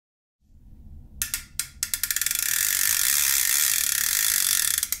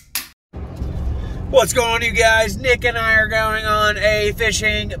What's going on, you guys? Nick and I are going on a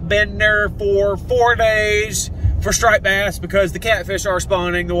fishing bender for 4 days for striped bass because the catfish are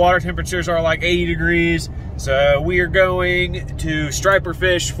spawning. The water temperatures are like 80 degrees. So we are going to striper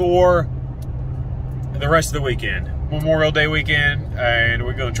fish for the rest of the weekend. Memorial Day weekend, and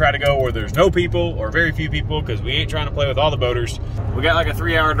we're going to try to go where there's no people or very few people because we ain't trying to play with all the boaters. We got like a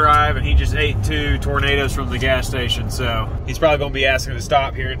 3-hour drive, and he just ate 2 tornadoes from the gas station, so he's probably going to be asking to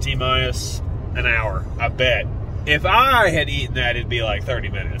stop here in T-minus an hour, I bet. If I had eaten that, it'd be like 30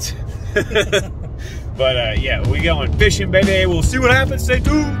 minutes. But yeah, we going fishing, baby. We'll see what happens. Stay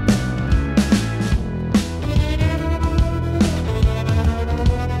tuned.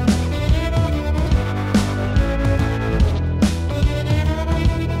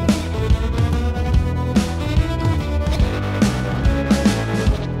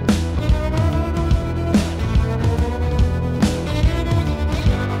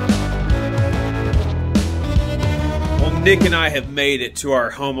 Nick and I have made it to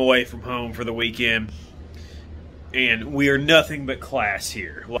our home away from home for the weekend, and we are nothing but class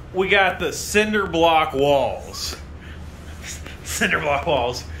here. We got the cinder block walls. Cinder block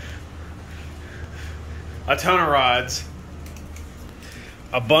walls. A ton of rods.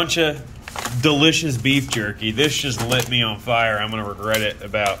 A bunch of delicious beef jerky. This just lit me on fire. I'm going to regret it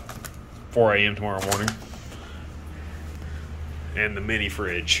about 4 a.m. tomorrow morning. And the mini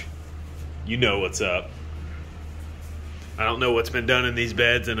fridge. You know what's up. I don't know what's been done in these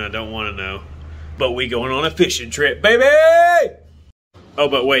beds, and I don't want to know. But we going on a fishing trip, baby! Oh,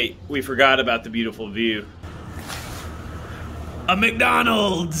 but wait. We forgot about the beautiful view. A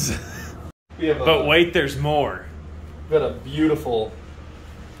McDonald's! But wait, there's more. We got a beautiful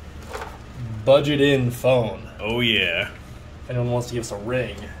budget-in phone. Oh, yeah. If anyone wants to give us a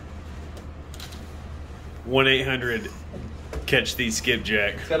ring.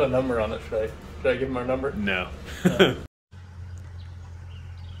 1-800-CATCH-THESE-SKIPJACK. It's got a number on it. Should I give him our number? No. No.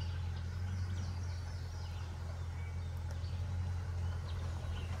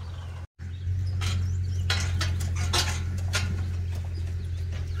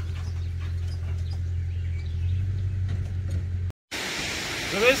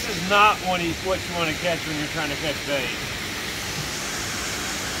 So this is not what you want to catch when you're trying to catch bait.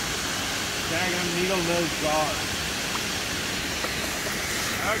 Daggum needle-nosed gar.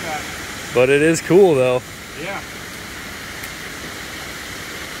 Okay. But it is cool, though. Yeah.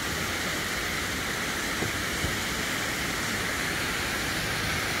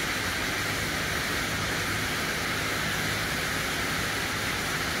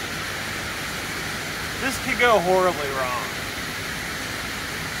 This could go horribly wrong.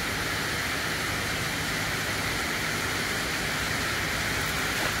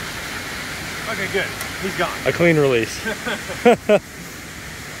 Okay, good. He's gone. A clean release.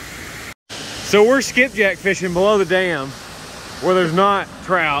 So we're skipjack fishing below the dam where there's not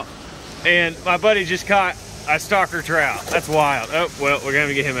trout, and my buddy just caught a stalker trout. That's wild. Oh, well, we're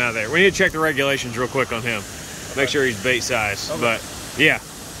gonna get him out of there. We need to check the regulations real quick on him. Make sure he's bait size. Okay. But yeah,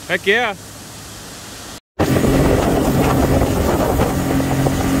 heck yeah.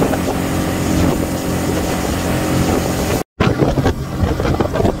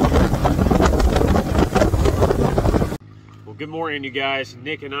 Good morning, you guys.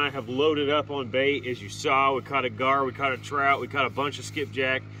 Nick and I have loaded up on bait. As you saw, we caught a gar, we caught a trout, we caught a bunch of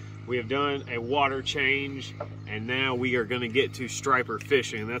skipjack. We have done a water change, and now we are going to get to striper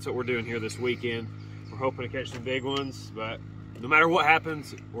fishing. That's what we're doing here this weekend. We're hoping to catch some big ones, but no matter what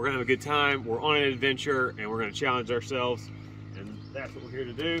happens, we're going to have a good time. We're on an adventure, and we're going to challenge ourselves, and that's what we're here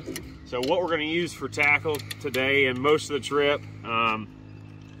to do. So what we're going to use for tackle today and most of the trip,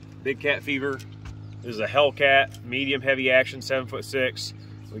 Big Cat Fever. This is a Hellcat, medium heavy action, 7'6".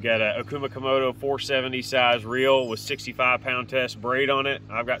 We got a Okuma Komodo 470 size reel with 65-pound test braid on it.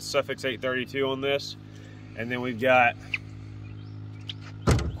 I've got Suffix 832 on this. And then we've got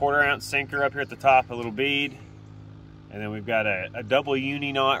a 1/4 ounce sinker up here at the top, a little bead. And then we've got a double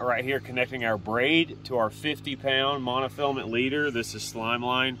uni knot right here connecting our braid to our 50-pound monofilament leader. This is slime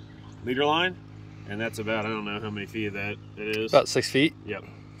line, leader line. And that's about, I don't know how many feet of that it is. About 6 feet. Yep,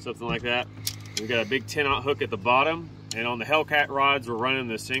 something like that. We've got a big 10-aught hook at the bottom, and on the Hellcat rods, we're running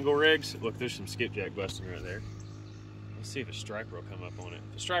the single rigs. Look, there's some skipjack busting right there. Let's see if a striper will come up on it.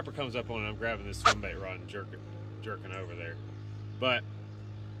 If a striper comes up on it, I'm grabbing this swim bait rod and jerking over there. But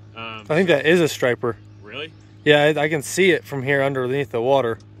I think that is a striper. Really? Yeah, I can see it from here underneath the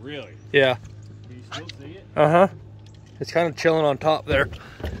water. Really? Yeah. Can you still see it? Uh-huh. It's kind of chilling on top there.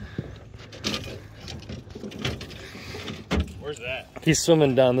 Where's that? He's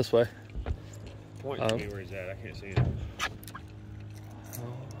swimming down this way. Point to me where he's at. I can't see him.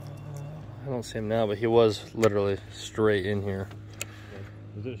 I don't see him now, but he was literally straight in here.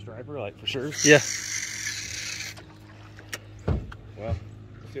 Was it a striper, like, for sure? Yeah. Well,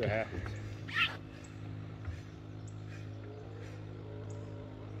 let's see what happens.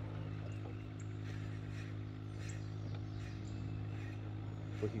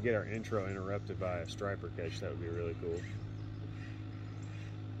 If we could get our intro interrupted by a striper catch, that would be really cool.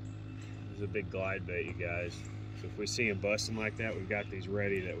 This is a big glide bait, you guys. So if we see him busting like that, we've got these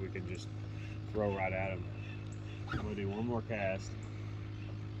ready that we can just throw right at him. I'm gonna do one more cast.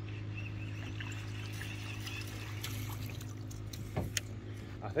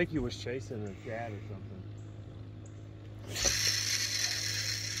 I think he was chasing a shad or something.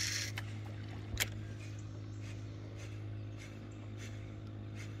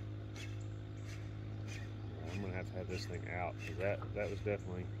 I'm gonna have to have this thing out, because that was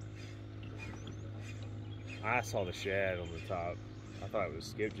definitely. I saw the shad on the top. I thought it was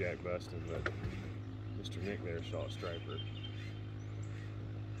skipjack busting, but Mr. Nick there saw a striper.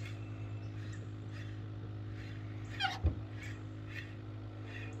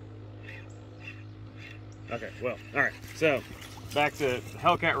 Okay, well, all right. So back to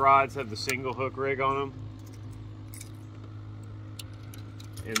Hellcat rods have the single hook rig on them,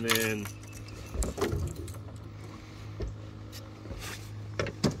 and then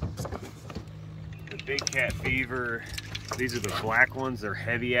the Big Cat Beaver. These are the black ones. They're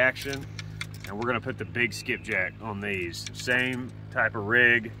heavy action, and we're gonna put the big skipjack on these. Same type of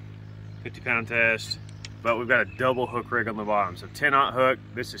rig, 50-pound test, but we've got a double hook rig on the bottom. So 10-aught hook.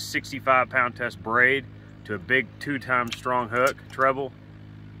 This is 65-pound test braid to a big 2-time strong hook, treble,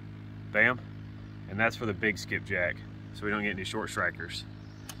 bam. And that's for the big skipjack, so we don't get any short strikers.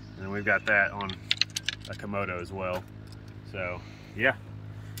 And then we've got that on a Komodo as well. So yeah,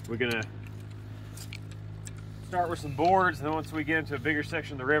 we're gonna start with some boards, and then once we get into a bigger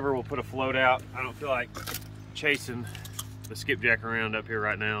section of the river, we'll put a float out. I don't feel like chasing the skipjack around up here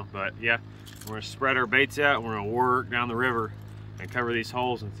right now, but yeah, we're gonna spread our baits out and we're gonna work down the river and cover these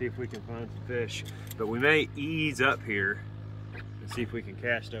holes and see if we can find some fish. But we may ease up here and see if we can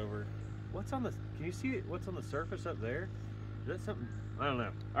cast over. What's on the, can you see it? What's on the surface up there? Is that something? I don't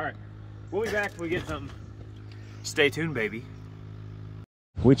know. All right, we'll be back if we get something. Stay tuned, baby.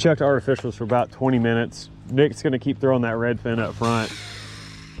 We chucked artificials for about 20 minutes. Nick's gonna keep throwing that red fin up front,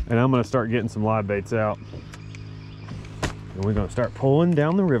 and I'm gonna start getting some live baits out. And we're gonna start pulling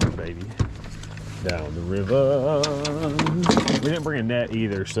down the river, baby. Down the river. We didn't bring a net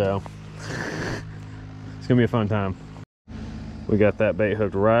either, so it's gonna be a fun time. We got that bait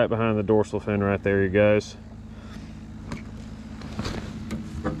hooked right behind the dorsal fin right there, you guys.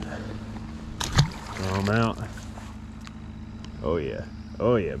 Throw them out. Oh yeah.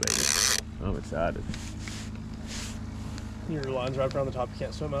 Oh yeah, baby. I'm excited. Your line's right around the top, you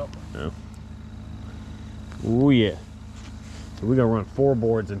can't swim out. No. Oh yeah. So we're gonna run 4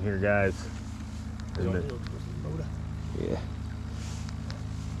 boards in here, guys. Yeah.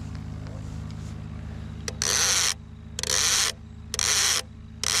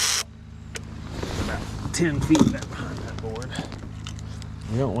 About 10 feet back behind that board.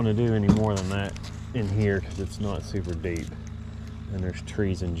 You don't want to do any more than that in here because it's not super deep. And there's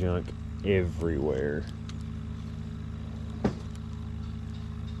trees and junk everywhere.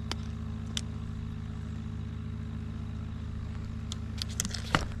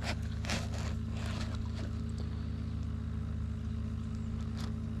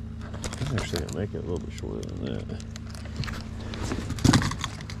 I'm actually gonna make it a little bit shorter than that.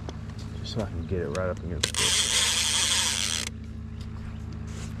 Just so I can get it right up against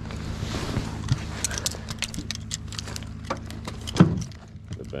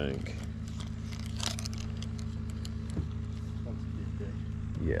the bank.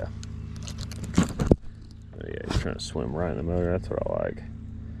 Yeah. Oh yeah, he's trying to swim right in the motor. That's what I like.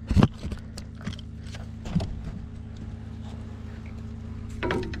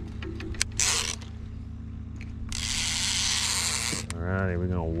 Alrighty, we're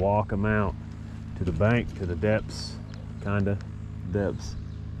gonna walk them out to the bank, to the depths, kinda depths.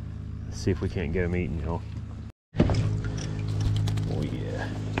 Let's see if we can't get them eaten, y'all. Oh yeah.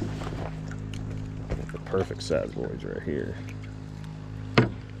 Got the perfect size boys right here.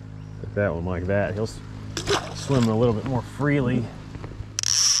 Put that one like that. He'll swim a little bit more freely.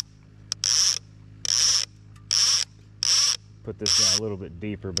 Put this guy a little bit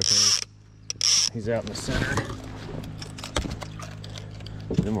deeper because he's out in the center.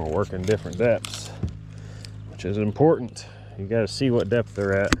 Then we're working different depths, which is important. You got to see what depth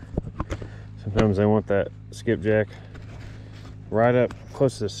they're at. Sometimes they want that skipjack right up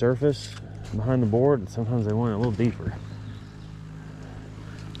close to the surface behind the board, and sometimes they want it a little deeper.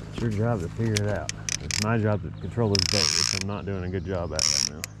 It's your job to figure it out. It's my job to control this bait, which I'm not doing a good job at right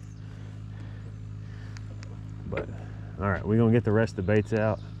now. But, all right, we're gonna get the rest of the baits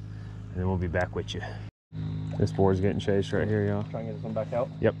out, and then we'll be back with you. This board's getting chased right here, y'all. Try and get this one back out.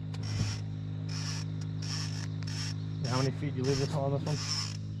 Yep. How many feet do you leave this on this one?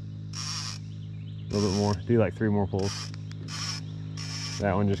 A little bit more. Do like 3 more pulls.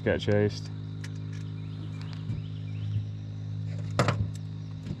 That one just got chased.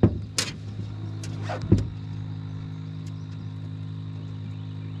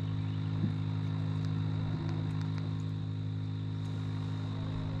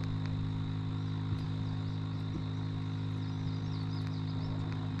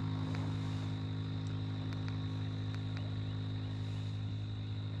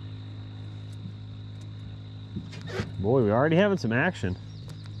 Boy, we're already having some action.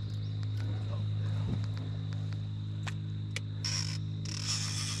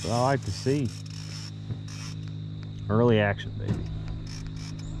 That's what I like to see. Early action, baby.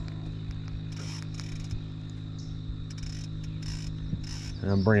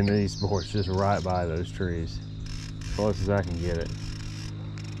 And I'm bringing these boards just right by those trees. As close as I can get it.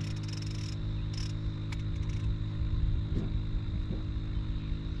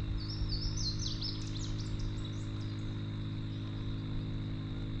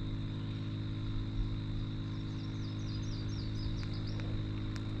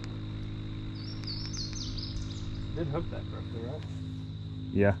 Did hook that correctly, right?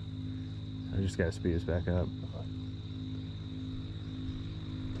 Yeah. I just gotta speed this back up. Okay.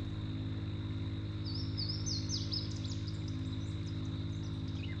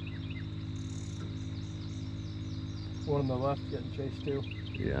 One on the left getting chased too.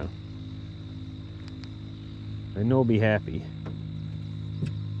 Yeah. They know be happy.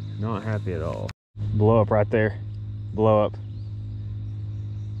 Not happy at all. Blow up right there. Blow up.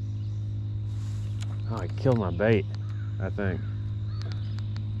 Oh, I killed my bait, I think.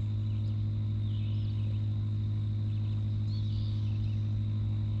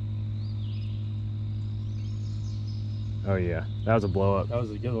 Oh yeah, that was a blow up. That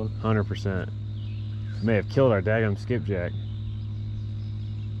was a good one. 100%. May have killed our daggum skipjack.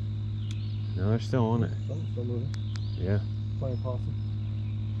 No, they're still on it. Something's still moving. Yeah. Playing possum.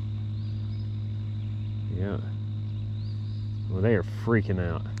 Yeah. Well, they are freaking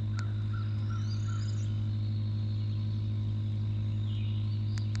out.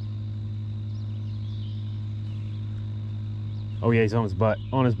 Oh yeah, he's on his butt.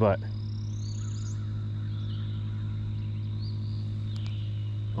 On his butt.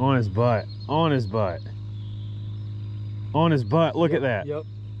 On his butt. On his butt. On his butt. Look at that. Yep.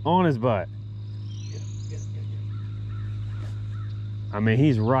 On his butt. I mean,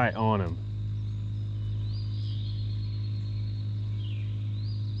 he's right on him.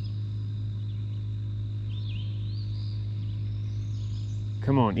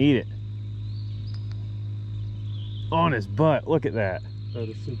 Come on, eat it. On his butt. Look at that. That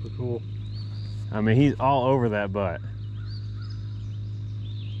is super cool. I mean, he's all over that butt.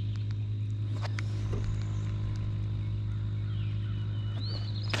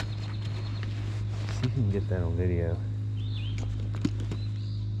 See if you can get that on video.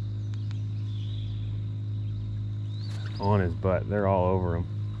 On his butt. They're all over him.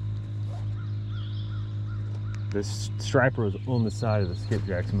 This striper was on the side of the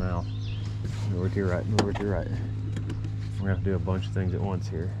skipjack's mouth. Over to your right, over to your right. We're gonna have to do a bunch of things at once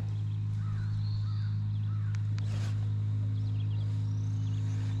here.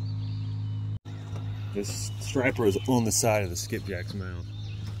 This striper is on the side of the skipjack's mouth.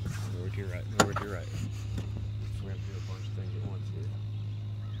 Over to your right, over to your right. We're gonna have to do a bunch of things at once here.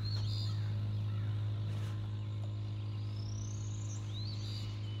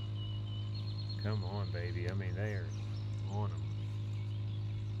 Come on, baby. I mean, they are on them.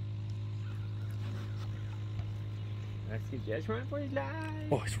 That's just running for his life.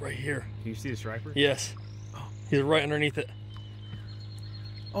 Oh, he's right here. Do you see the striper? Yes. Oh, he's right underneath it.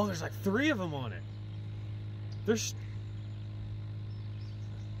 Oh, there's like 3 of them on it. There's...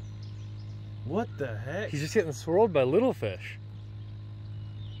 What the heck? He's just getting swirled by little fish.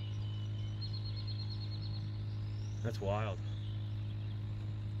 That's wild.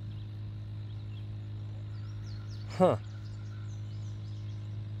 Huh.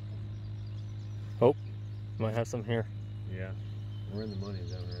 Oh, might have some here. Yeah, we're in the money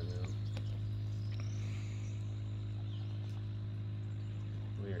zone right now.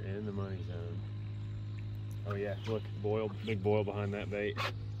 We are in the money zone. Oh yeah, look, boil, big boil behind that bait.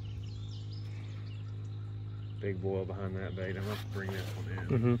 Big boil behind that bait. I'm gonna have to bring this one in.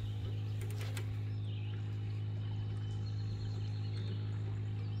 Mm-hmm.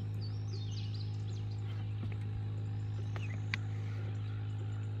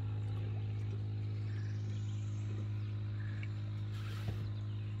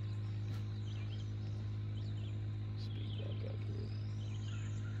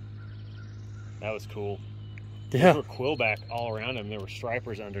 That was cool. Yeah. There were quillback all around him. There were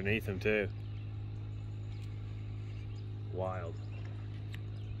stripers underneath him too. Wild.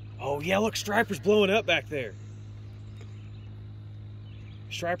 Oh yeah, look, stripers blowing up back there.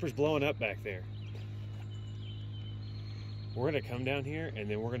 Stripers blowing up back there. We're gonna come down here and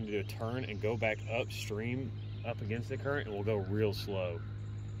then we're gonna do a turn and go back upstream up against the current, and we'll go real slow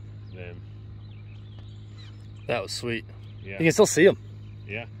then. That was sweet. Yeah. You can still see them.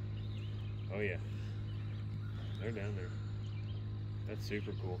 Yeah. Oh yeah. They're down there. That's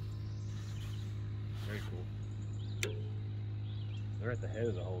super cool. Very cool. They're at the head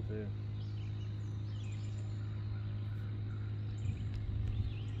of the hole too.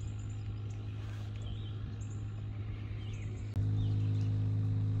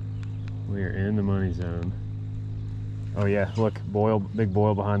 We are in the money zone. Oh yeah, look, boil, big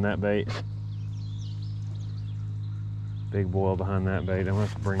boil behind that bait. Big boil behind that bait. I'm gonna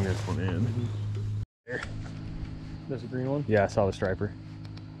have to bring this one in. There. There's a green one? Yeah, I saw the striper.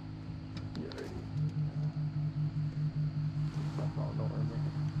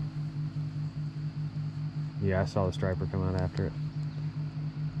 Yeah, I saw the striper come out after it.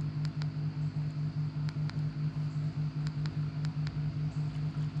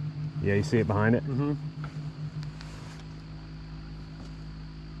 Yeah, you see it behind it? Mm-hmm.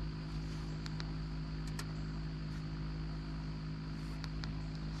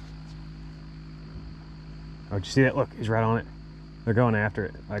 Oh, did you see that? Look, he's right on it. They're going after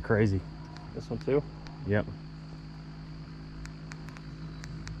it like crazy. This one too? Yep.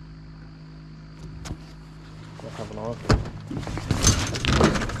 Have an on.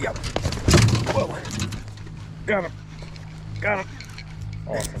 Yep. Whoa. Got him. Got him.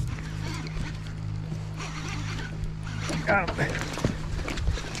 Awesome. Got him.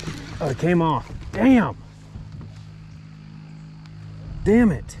 Oh, it came off. Damn.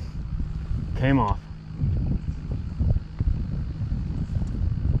 Damn it. Came off.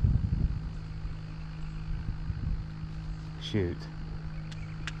 Shoot.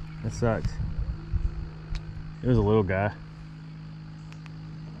 That sucks. It was a little guy,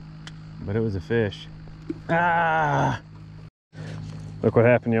 but it was a fish. Ah! Look what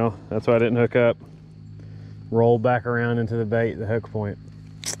happened, y'all. That's why I didn't hook up. Rolled back around into the bait, the hook point.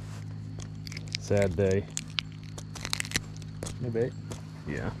 Sad day. New bait?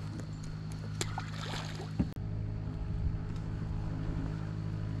 Yeah.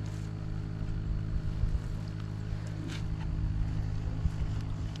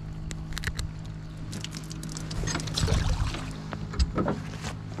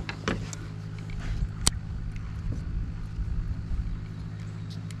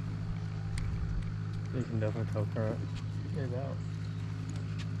 You can definitely tell current. Get it out.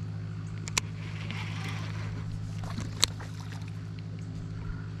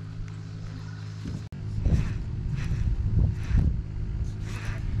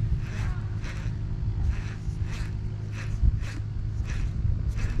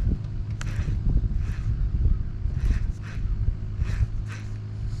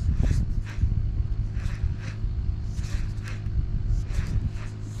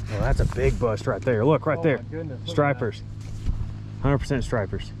 Well, that's a big bust right there. Look, right there. My goodness, look at Stripers. 100%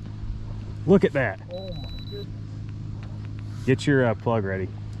 stripers. Look at that. that. Oh my goodness. Get your plug ready.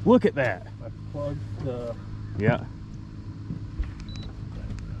 Look at that. I plugged the... Yeah.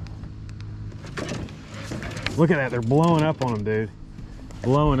 Look at that. They're blowing up on them, dude.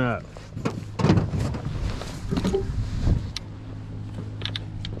 Blowing up.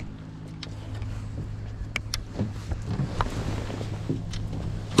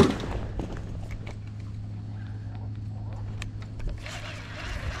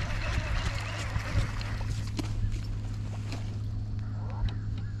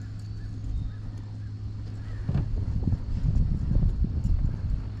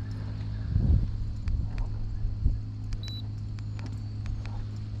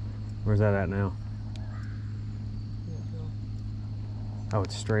 Where's that at now? Oh,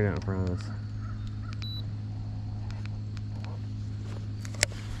 it's straight out in front of us.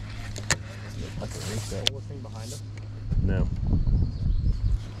 I can reach that whole thing behind us. No.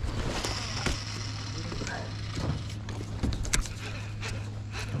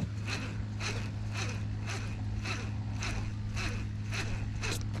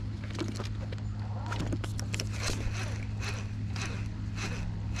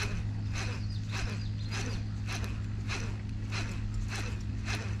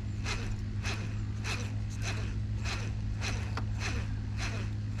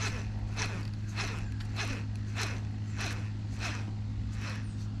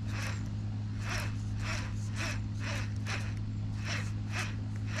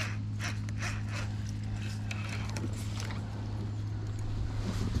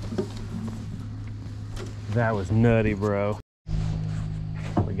 That was nutty, bro.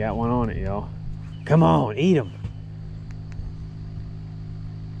 We got one on it, y'all. Come on, eat them.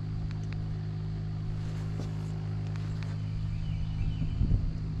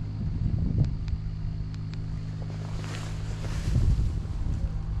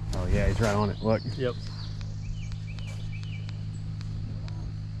 Oh yeah, he's right on it. Look. Yep.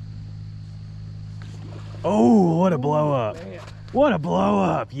 Oh, what a blow up. Man. What a blow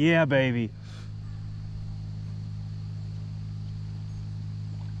up. Yeah, baby.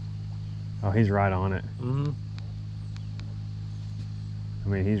 Oh, he's right on it. Mm-hmm. I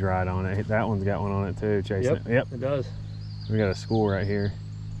mean, he's right on it. That one's got one on it too, chasing it. Yep. It does. We got a school right here.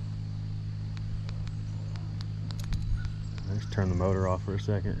 Let's turn the motor off for a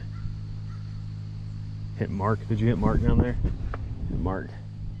second. Hit Mark. Did you hit Mark down there? Hit Mark.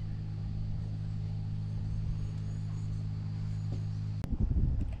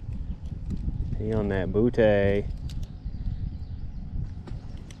 He on that booty.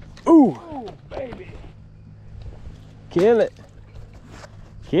 Ooh! Oh, baby. Kill it.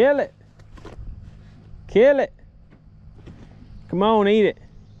 Kill it. Kill it. Come on, eat it.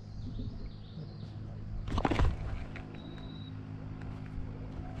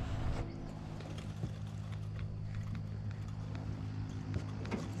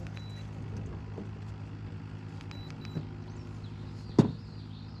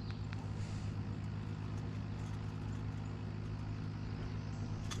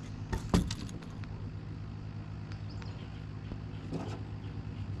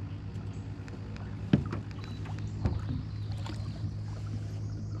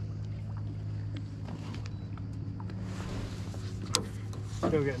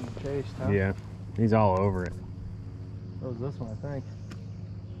 Still getting chased, huh? Yeah, he's all over it. That was this one, I think.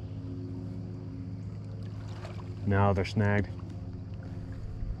 No, they're snagged.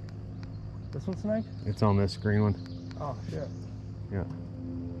 This one's snagged? It's on this green one. Oh, shit. Yeah.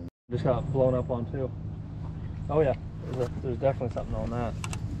 Just got blown up on, too. Oh, yeah. There's definitely something on that.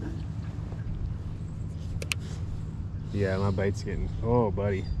 Yeah, my bait's getting, oh,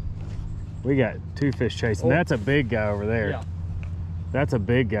 buddy. We got two fish chasing. Oh. That's a big guy over there. Yeah. That's a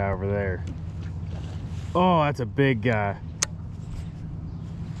big guy over there. Oh, that's a big guy.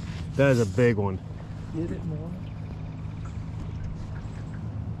 That is a big one. Get it more.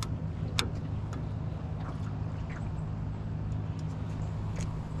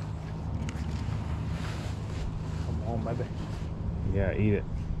 Come on, baby. Yeah, eat it.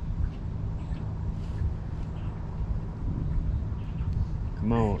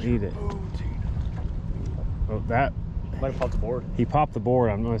 Come on, eat it. Oh, that. Might have popped the board. He popped the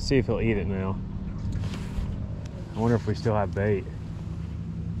board. I'm going to see if he'll eat it now. I wonder if we still have bait.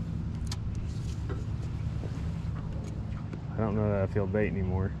 I don't know that I feel bait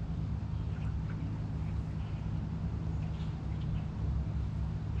anymore.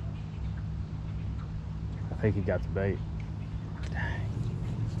 I think he got the bait. Dang.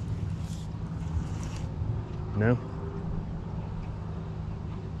 No?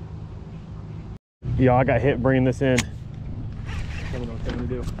 Y'all, I got hit bringing this in. Tell me what to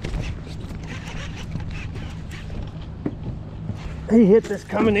do. He hit this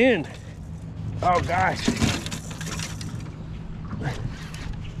coming in. Oh gosh.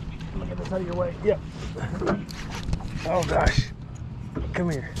 I'm gonna get this out of your way. Yep. Oh gosh. Come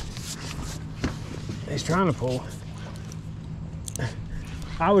here. He's trying to pull.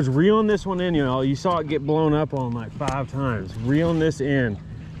 I was reeling this one in, you know. You saw it get blown up on like 5 times. Reeling this in,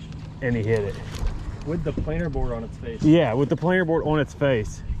 and he hit it. With the planer board on its face. Yeah, with the planer board on its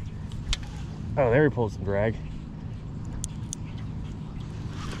face. Oh, there he pulled some drag.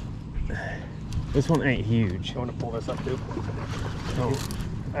 This one ain't huge. You want to pull this up too?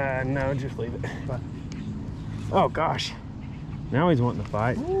 Oh, no, just leave it. Oh gosh. Now he's wanting to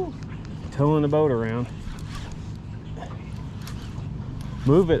fight. Woo. Towing the boat around.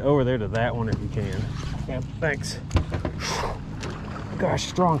 Move it over there to that one if you can. Yeah. Thanks. Gosh,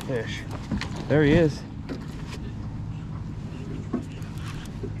 strong fish. There he is.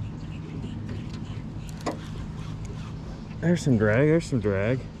 There's some drag, there's some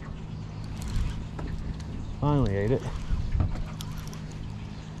drag. Finally ate it.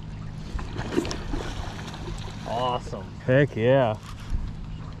 Awesome. Heck yeah.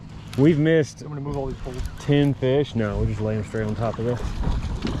 We've missed I'm gonna move all these poles. 10 fish. No, we'll just lay them straight on top of this.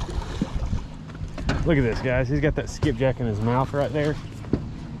 Look at this, guys. He's got that skipjack in his mouth right there.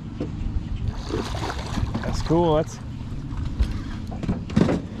 That's cool. That's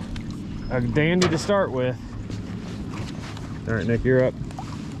a dandy to start with. All right, Nick, you're up.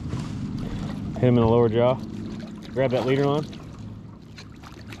 Hit him in the lower jaw. Grab that leader line.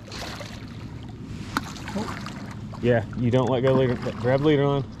 Oh. Yeah, you don't let go leader. Grab leader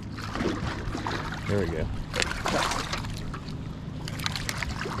line. There we go.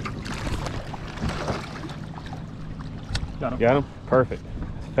 Got him. Got him? Perfect.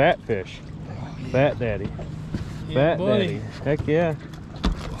 Fat fish. Oh, yeah. Fat daddy. Yeah, Fat buddy. daddy. Heck yeah.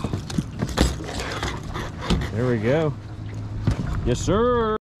 There we go. Yes,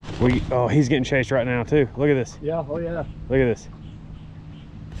 sir. Oh, he's getting chased right now too. Look at this. Yeah, oh yeah. Look at this.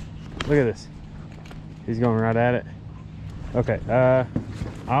 Look at this. He's going right at it. Okay,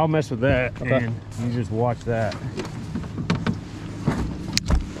 I'll mess with that, okay. And you just watch that.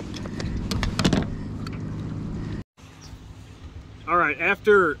 All right,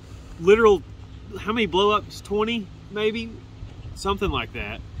 after literal, how many blow-ups? 20, maybe? Something like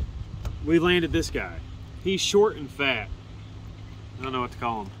that. We landed this guy. He's short and fat. I don't know what to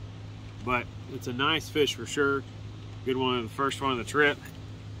call him, but it's a nice fish for sure. Good one, the first one of the trip.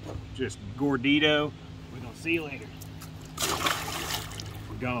 Just gordito. We're gonna see you later.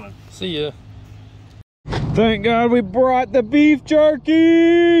 We're gone. See ya. Thank God we brought the beef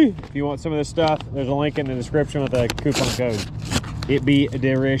jerky. If you want some of this stuff, there's a link in the description with a coupon code. It be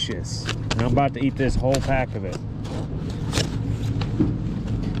delicious. And I'm about to eat this whole pack of it.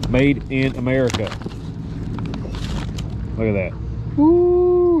 Made in America. Look at that.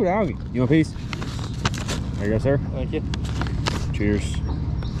 Woo, doggy. You want a piece? There you go, sir. Thank you. Cheers.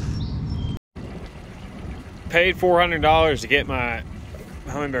 Paid $400 to get my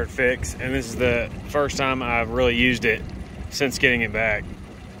hummingbird fix, and this is the first time I've really used it since getting it back,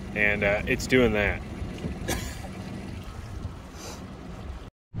 and it's doing that.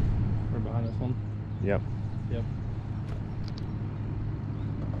 We're behind this one. Yep. Yep.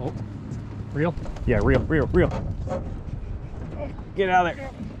 Oh, reel? Yeah, reel. Get out of there.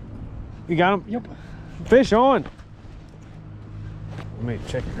 You got him? Yep. Fish on. Let me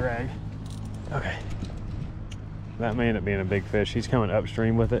check the drag. Okay. That may end up being a big fish. He's coming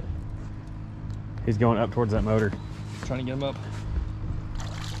upstream with it. He's going up towards that motor. Trying to get him up.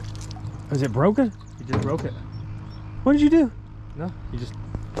 Is it broken? He just broke it. What did you do? No, he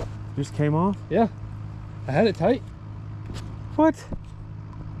Just came off? yeah. I had it tight. What?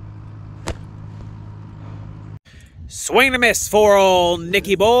 Swing and a miss for old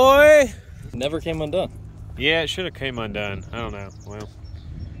Nicky boy. Never came undone. Yeah, it should have came undone. I don't know. Well,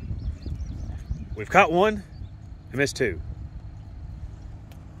 we've caught one. I missed 2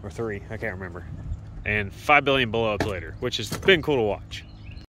 or 3, I can't remember, and 5 billion blow-ups later, which has been cool to watch.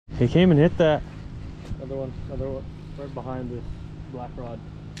 He came and hit that. Another one, right behind this black rod.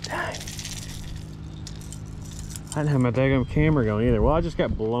 Dang. I didn't have my daggum camera going either. Well, I just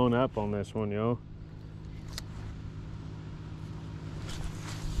got blown up on this one, yo.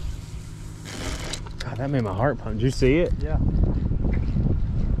 God, that made my heart pump. Did you see it? Yeah.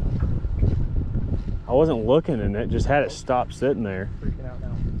 I wasn't looking, and it just had it stop sitting there. Freaking out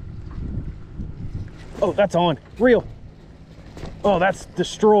now. Oh, that's on. Reel. Oh, that's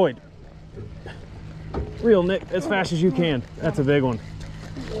destroyed. Reel, Nick, as fast as you can. That's a big one.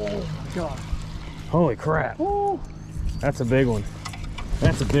 Oh my God. Holy crap. Oh. That's a big one.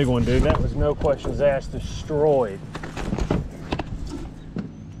 That's a big one, dude. That was no questions asked. Destroyed.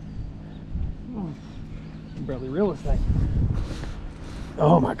 Barely reel this thing.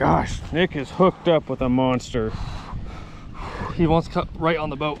 Oh my gosh. Nick is hooked up with a monster. He wants to cut right on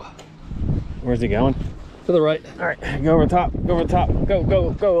the boat. Where's he going? To the right. All right, go over the top. Go over the top. Go, go,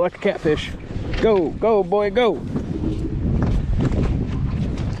 go, like a catfish. Go, go, boy, go.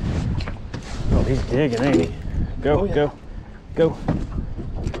 Oh, he's digging, ain't he? Go, Oh, yeah. go, go.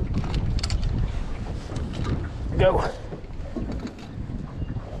 Go.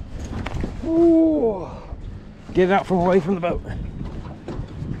 Ooh. Get it out from away from the boat.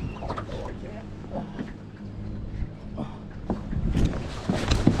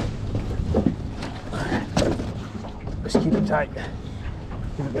 Just keep it tight.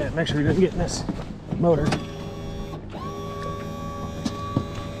 Keep it bent. Make sure you don't get in this motor.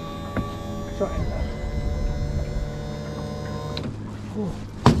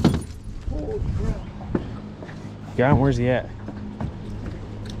 Got him? Where's he at?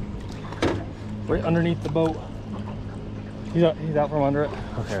 Right underneath the boat. He's out from under it.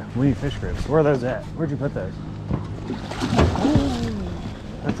 Okay, we need fish grips. Where are those at? Where'd you put those?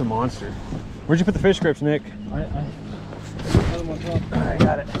 That's a monster. Where'd you put the fish grips, Nick? I had him on top. I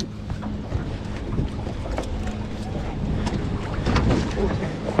got it.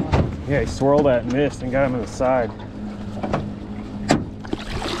 Yeah, he swirled that and missed and got him in the side.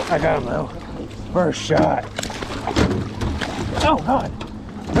 I got him though. First shot. Oh God.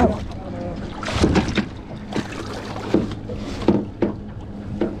 No.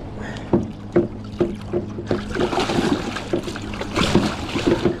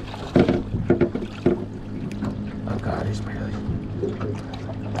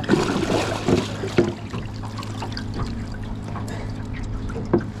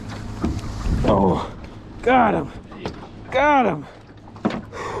 Got him. Got him.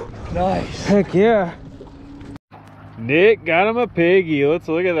 Nice. Heck yeah. Nick got him a piggy. Let's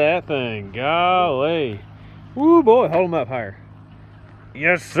look at that thing. Golly. Woo, boy. Hold him up higher.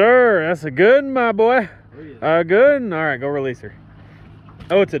 Yes, sir. That's a good one, my boy. A good one. All right, go release her.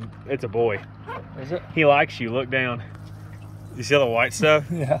 Oh, it's a boy. Is it? He likes you. Look down. You see all the white stuff?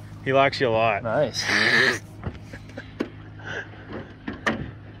 Yeah. He likes you a lot. Nice.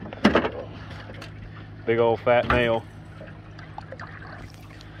 Big old fat male.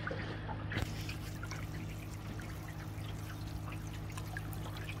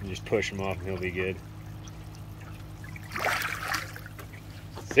 You just push him off and he'll be good.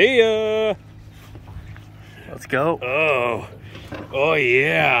 See ya! Let's go. Oh. Oh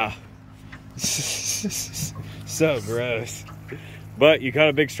yeah. So gross. But you caught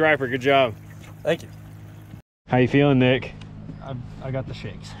a big striper. Good job. Thank you. How you feeling, Nick? I got the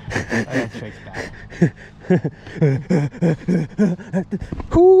shakes. I got the shakes back.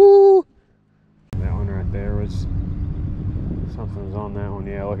 Woo! That one right there was something was on that one.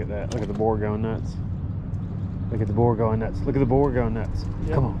 Yeah, look at that. Look at the boar going nuts. Look at the boar going nuts. Look at the boar going nuts.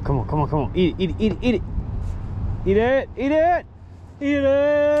 Yep. Come on, come on, come on, come on. Eat it, eat it, eat it, eat it. Eat it, eat it, eat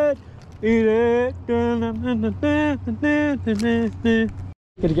it, eat it.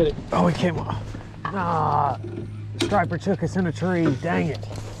 Get it. Oh, he came off. Nah, the striper took us in a tree. Dang it.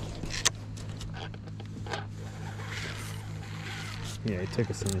 Yeah, he took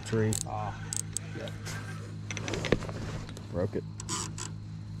us in a tree. Ah, yeah. Broke it.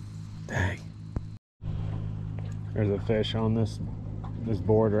 Dang. There's a fish on this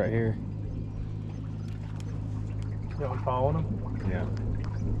board right here. You want following him? Yeah.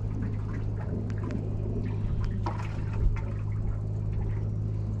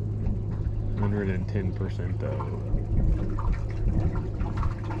 $110% though.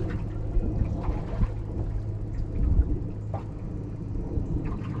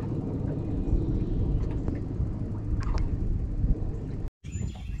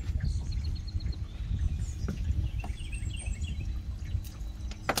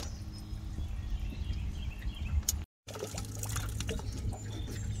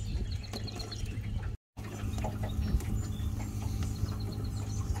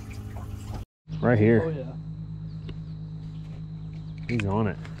 Right here. Oh yeah. He's on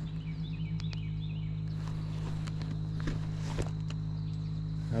it.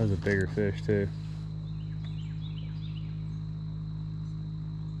 That was a bigger fish too.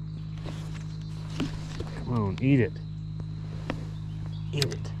 Come on, eat it. Eat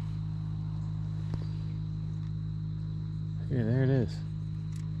it. Here, there it is.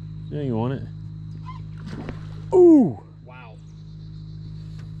 Yeah, you want it? Ooh! Wow.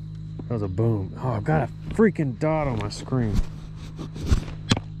 That was a boom. Oh, I've got a freaking dot on my screen.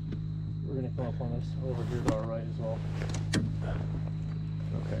 We're gonna come up on this over here to our right as well.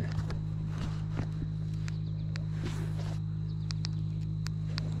 Okay.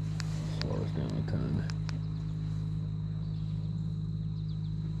 Slow us down a ton.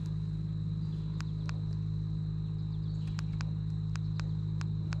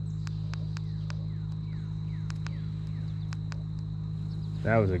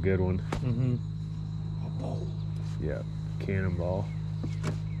 That was a good one. Mm-hmm. Yeah, cannonball.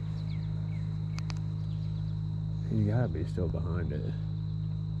 You gotta be still behind it.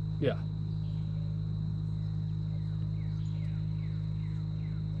 Yeah.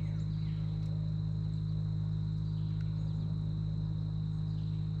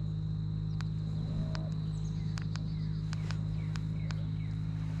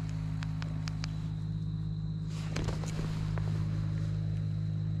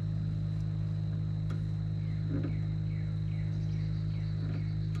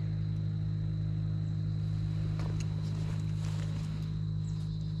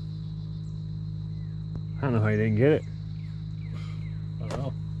 I don't know how you didn't get it. I don't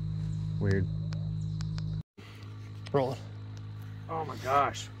know. Weird. Rolling. Oh my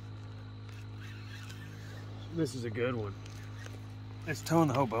gosh. This is a good one. It's towing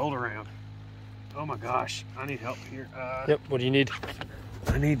the whole boat around. Oh my gosh. I need help here. Yep, what do you need?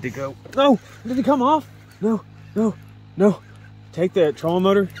 I need to go. No! Did it come off? No, no, no. Take the trolling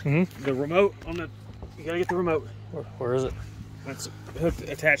motor. Mm-hmm. The remote on the. You gotta get the remote. Where is it? That's hooked,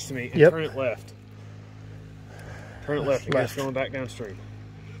 attached to me. And Yep. turn it left. Turn it left. It's going back downstream.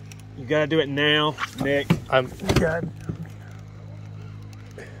 You gotta do it now, Nick. I'm good.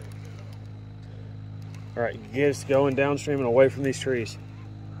 All right, get us going downstream and away from these trees.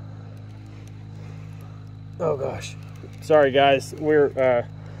 Oh gosh. Sorry guys, we're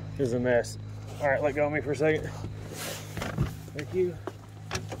this is a mess. All right, let go of me for a second. Thank you.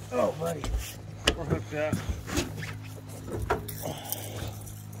 Oh buddy. We're hooked up.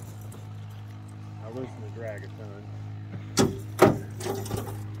 I'll loosen the drag a ton.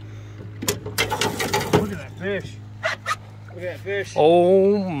 Look at that fish. Look at that fish.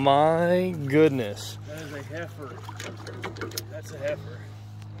 Oh my goodness. That is a heifer. That's a heifer.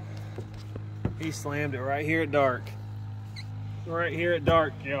 He slammed it right here at dark. Right here at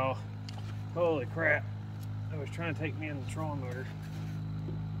dark, y'all. Holy crap. I was trying to take me in the trolling motor.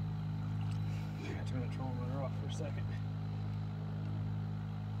 I gotta turn the trolling motor off for a second.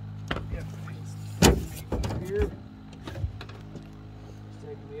 Yep, he's taking me up here. He's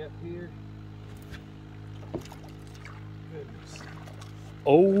taking me up here. Goodness.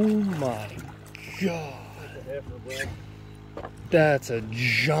 Oh my God. That's a heifer, bro. That's a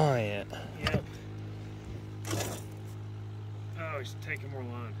giant. Yep. Oh, he's taking more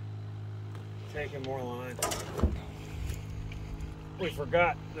line. Taking more line. We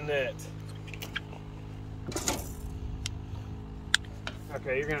forgot the net.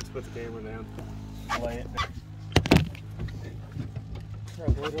 Okay, you're gonna have to put the camera down. Lay it. Is there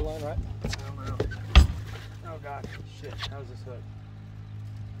a border line, right? I don't know. Oh God, shit. How's this hook?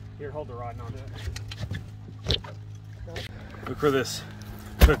 Here, hold the rod and I'll do it. Look where this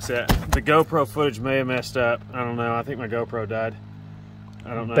hook's at. The GoPro footage may have messed up. I don't know. I think my GoPro died.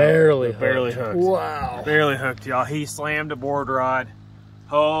 I don't know. Barely hooked. Wow. Barely hooked, y'all. He slammed a board rod.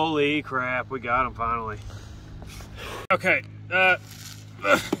 Holy crap, we got him finally. Okay,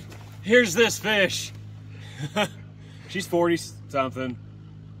 here's this fish. She's 40 something.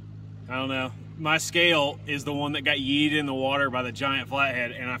 I don't know. My scale is the one that got yeeted in the water by the giant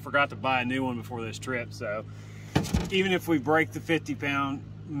flathead, and I forgot to buy a new one before this trip, so even if we break the 50-pound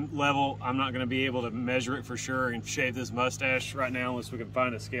level, I'm not going to be able to measure it for sure and shave this mustache right now unless we can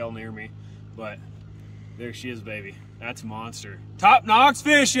find a scale near me. But there she is, baby. That's a monster. Top Knox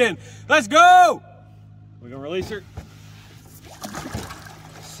fishing. Let's go. We're going to release her.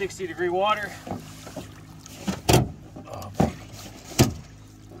 60-degree water. Oh, baby.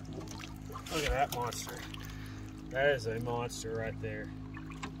 Look at that monster. That is a monster right there.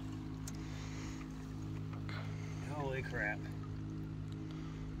 Holy crap.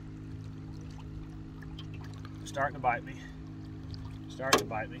 Starting to bite me. Starting to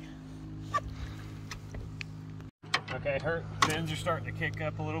bite me. Okay, her fins are starting to kick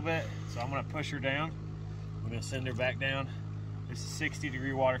up a little bit, so I'm gonna push her down. I'm gonna send her back down. This is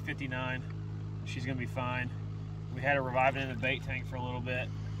 60-degree water, 59. She's gonna be fine. We had her reviving in the bait tank for a little bit.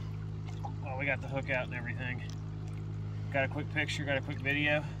 Well, we got the hook out and everything. Got a quick picture, got a quick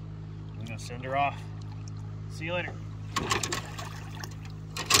video. I'm gonna send her off. See you later.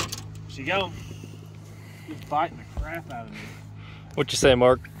 She going. She's biting the crap out of me. What you say,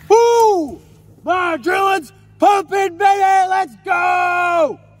 Mark? Woo! My drilling's pumping, baby! Let's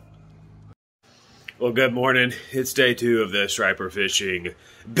go! Well, good morning. It's day 2 of the striper fishing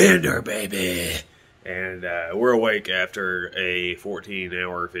bender, baby. And we're awake after a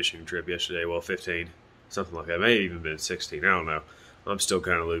 14-hour fishing trip yesterday. Well, 15, something like that. May have even been 16. I don't know. I'm still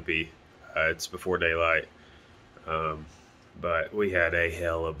kind of loopy. It's before daylight. But we had a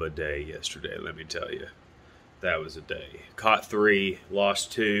hell of a day yesterday, let me tell you. That was a day. Caught 3,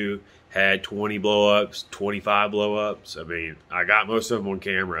 lost 2, had 20 blow-ups, 25 blow-ups. I mean, I got most of them on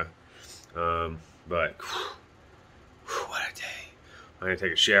camera. But what a day. I'm gonna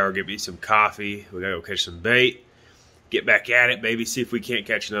take a shower, get me some coffee. We gotta go catch some bait. Get back at it, baby. See if we can't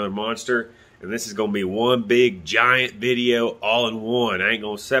catch another monster. And this is gonna be one big giant video all in one. I ain't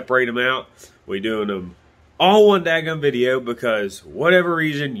gonna separate them out. We doing them all one daggum video because whatever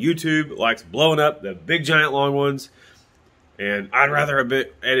reason, YouTube likes blowing up the big giant long ones. And I'd rather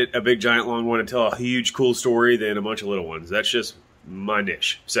edit a big giant long one and tell a huge cool story than a bunch of little ones. That's just my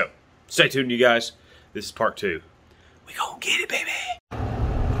niche. So stay tuned, you guys. This is part 2. We gonna get it, baby.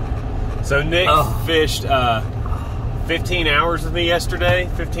 So Nick fished 15 hours with me yesterday.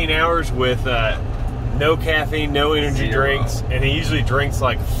 15 hours with no caffeine, no energy drinks, and he usually drinks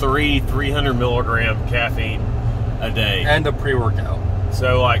like 300 milligram caffeine a day. And a pre-workout.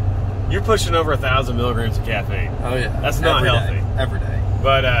 So like, you're pushing over 1,000 milligrams of caffeine. Oh yeah. That's not healthy. Every day.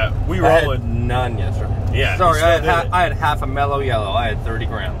 But we rolling. I had none yesterday. Yeah. Sorry, I had half a mellow yellow. I had 30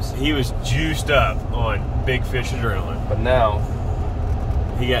 grams. He was juiced up on big fish adrenaline. But now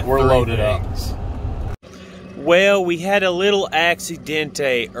we're loaded up. Well, we had a little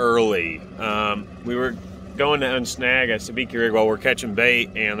accidente early. We were going to unsnag a sabiki rig while we're catching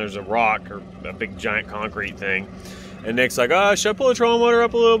bait, and there's a rock or a big giant concrete thing. And Nick's like, "Oh, should I pull the trolling motor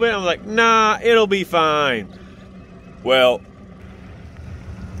up a little bit?" I'm like, "Nah, it'll be fine." Well,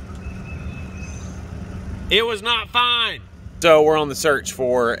 it was not fine. So we're on the search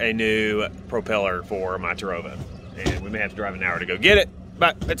for a new propeller for my Tarova, and we may have to drive an hour to go get it,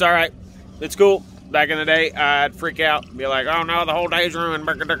 but it's all right. It's cool. Back in the day, I'd freak out and be like, oh no, the whole day's ruined.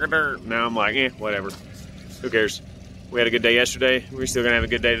 Now I'm like, whatever. Who cares? We had a good day yesterday. We're still gonna have a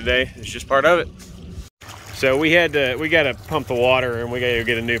good day today. It's just part of it. So we got to pump the water and we got to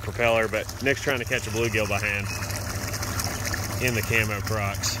get a new propeller, but Nick's trying to catch a bluegill by hand in the camo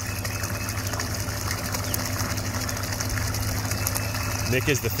Crocs. Nick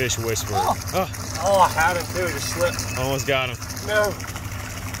is the fish whisperer. Oh, I had him too, just slipped. Almost got him. No.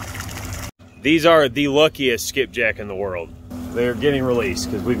 These are the luckiest skipjack in the world. They're getting released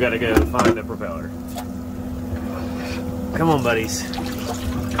because we've got to go find the propeller. Come on, buddies.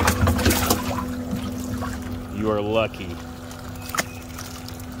 You are lucky.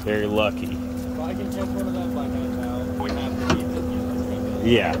 Very lucky. If I can catch one of them by hand now, we have to keep it.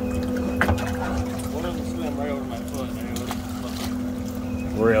 Yeah. One of them swam right over my foot and it was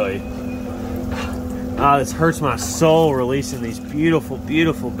Really? Ah, this hurts my soul releasing these beautiful,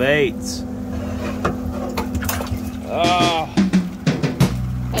 beautiful baits. Oh.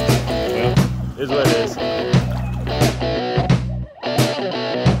 Well, is what it is.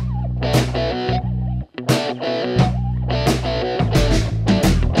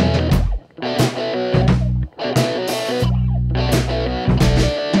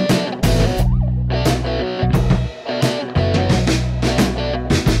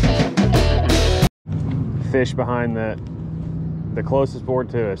 Fish behind the closest board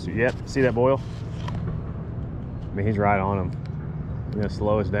to us. Yep, see that boil? I mean, he's right on him. I'm gonna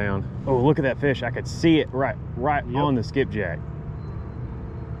slow us down. Oh, look at that fish. I could see it right on the skipjack.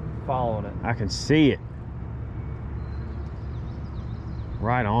 following it. I can see it.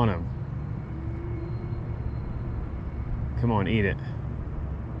 Right on him. Come on, eat it.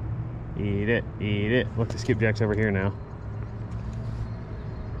 Eat it, eat it. Look, the skipjack's over here now.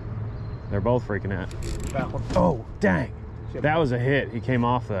 They're both freaking out. That one. Oh, dang. That was a hit. He came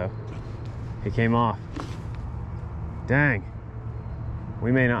off, though. He came off. Dang.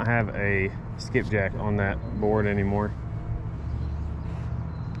 We may not have a skipjack on that board anymore.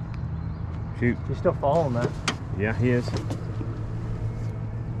 Shoot. He's still following that. Yeah, he is.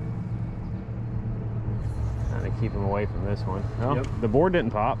 Trying to keep him away from this one. Oh, yep. The board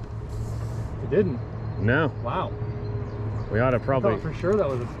didn't pop. It didn't? No. Wow. We ought to probably... I thought for sure that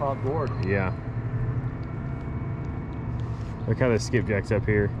was a top board. Yeah. Look how the skipjack's up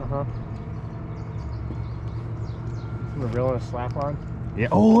here. Uh-huh. We're reeling a slap line? Yeah.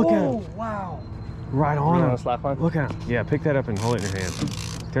 Oh, look at him. Oh, wow. Right on him. Reeling a slap line? Look at him. Yeah, pick that up and hold it in your hand.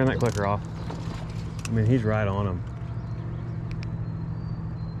 Turn that clicker off. I mean, he's right on him.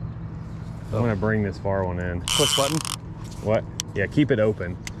 I'm going to bring this far one in. Push button? What? Yeah, keep it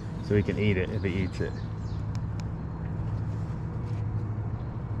open so he can eat it if he eats it.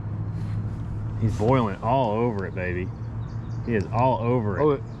 He's boiling all over it, baby. He is all over it.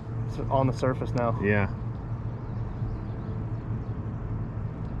 Oh, it's on the surface now. Yeah.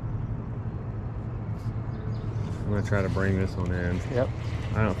 I'm gonna try to bring this one in. Yep.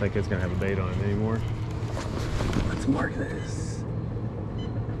 I don't think it's gonna have a bait on it anymore. Let's mark this.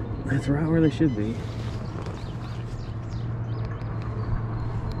 That's right where they should be.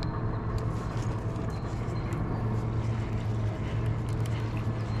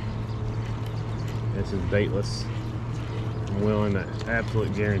 This is baitless. I'm willing to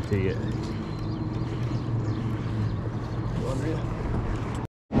absolutely guarantee it.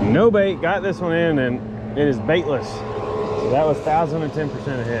 No bait, got this one in, and it is baitless. So that was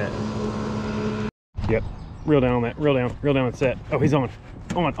 1010% a hit. Yep, reel down on that, reel down and set. Oh, he's on.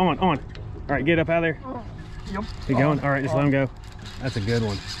 On. All right, get up out of there. Yep. Keep going. All right, just let him go. That's a good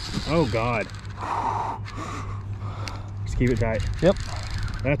one. Oh, God. Just keep it tight. Yep.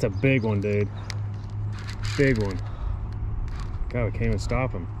 That's a big one, dude. Big one. God, we can't even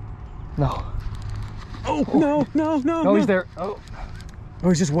stop him. No. Oh, no. No, he's there. Oh. Oh,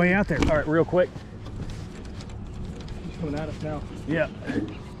 he's just way out there. All right, real quick. He's coming at us now. Yeah.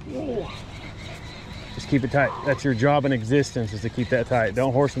 Just keep it tight. That's your job in existence, is to keep that tight.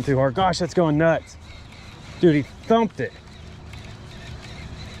 Don't horse him too hard. Gosh, that's going nuts. Dude, he thumped it.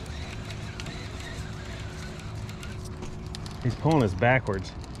 He's pulling us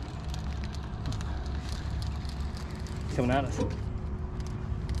backwards. He's coming at us.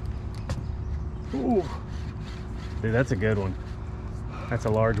 Ooh. Dude, that's a good one. That's a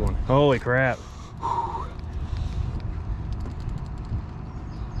large one. Holy crap.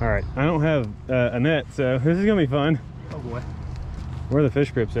 All right, I don't have a net, so this is gonna be fun. Oh boy. Where are the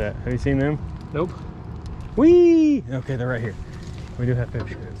fish grips at? Have you seen them? Nope. Whee! Okay, they're right here. We do have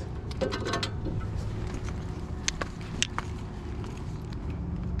fish grips.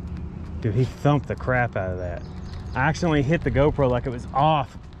 Dude, he thumped the crap out of that. I accidentally hit the GoPro like it was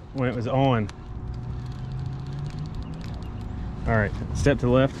off when it was on. All right, step to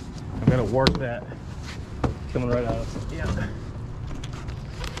the left. I've got to work that. Coming right at us. Yeah.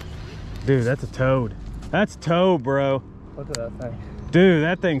 Dude, that's a toad. That's toad, bro. Look at that thing. Dude,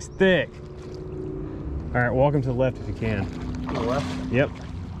 that thing's thick. All right, walk him to the left if you can. To the left? Yep.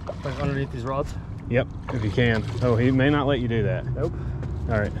 Like underneath these rods? Yep, if you can. Oh, he may not let you do that. Nope.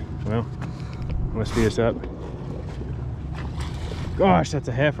 All right, well, I'm gonna speed us up. Gosh, that's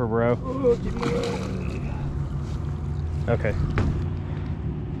a heifer, bro. Okay.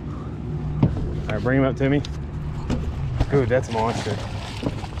 All right, bring him up to me. Dude, that's a monster.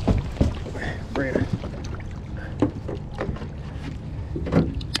 Bring it.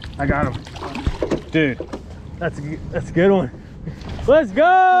 I got him. Dude, that's a good one. Let's go!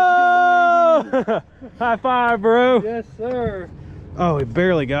 High five, bro. Yes, sir. Oh, we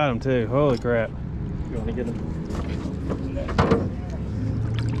barely got him too. Holy crap. You want to get him?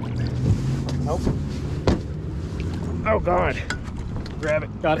 Nope. Oh God. Grab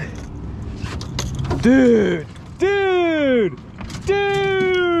it. Got it. Dude! Dude!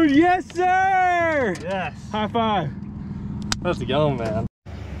 Dude! Yes, sir! Yes. High five. Let's go, man.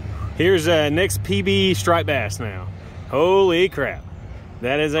 Here's Nick's PB striped bass now. Holy crap.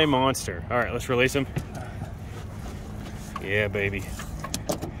 That is a monster. All right, let's release him. Yeah, baby.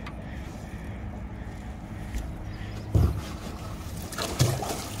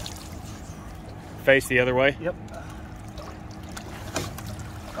 Face the other way. Yep.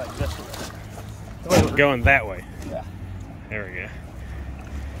 Like this way. Going that way. Yeah. There we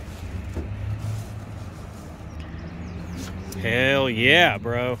go. Hell yeah,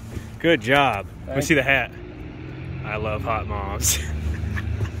 bro. Good job. Let me see the hat. I love hot moms.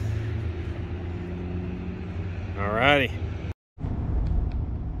 Alrighty.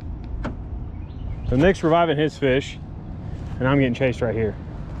 So Nick's reviving his fish, and I'm getting chased right here.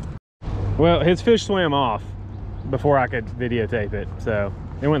 Well, his fish swam off before I could videotape it, so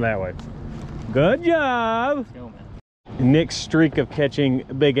it went that way. Good job. Let's go, man. Nick's streak of catching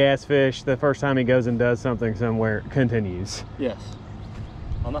big ass fish the first time he goes and does something somewhere continues. Yes.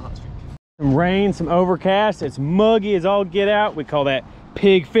 On the hot streak. Some rain, some overcast. It's muggy as all get out. We call that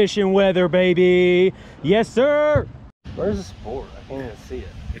pig fishing weather, baby. Yes, sir. Where's the sport? I can't even see it.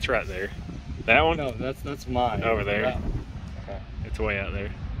 It's right there. That one? No, that's mine. Over there. Okay. It's way out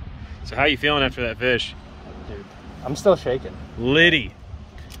there. So how you feeling after that fish? Dude, I'm still shaking. Liddy.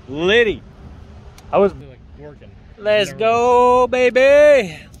 Liddy. I was like working. Let's go,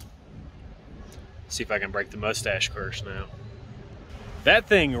 baby. See if I can break the mustache curse now. That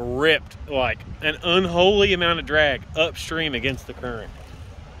thing ripped like an unholy amount of drag upstream against the current.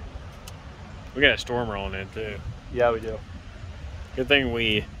 We got a storm rolling in too. Yeah, we do. Good thing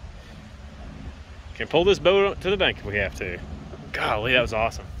we can pull this boat to the bank if we have to. Golly, that was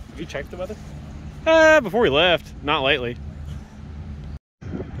awesome. Have you checked the weather? Before we left, not lately.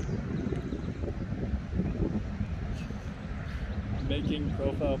 Making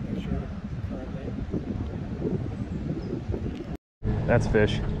profile picture currently. That's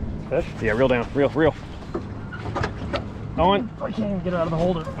fish. Fish? Yeah, reel down, reel. On. I can't even get it out of the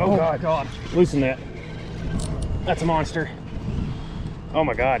holder. Oh God. Loosen that. That's a monster. Oh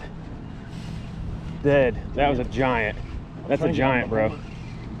my God. Dead. That was a giant. That's a giant, bro.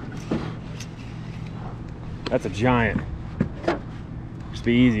 That's a giant. Just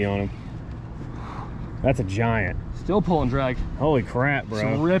be easy on him. That's a giant. Still pulling drag. Holy crap, bro.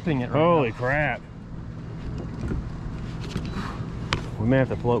 Just ripping it right Holy now. crap. We may have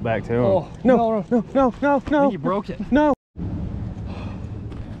to float back to him. Oh, no. I think you broke it. No.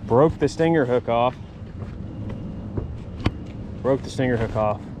 Broke the stinger hook off. Broke the stinger hook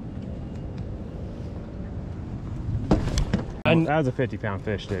off. That was a 50-pound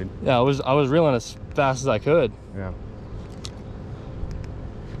fish, dude. Yeah, I was reeling as fast as I could. Yeah.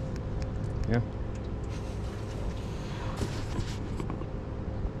 Yeah.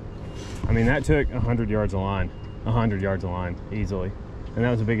 I mean, that took 100 yards of line. 100 yards of line, easily. And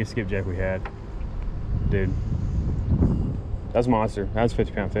that was the biggest skipjack we had. Dude. That's a monster. That was a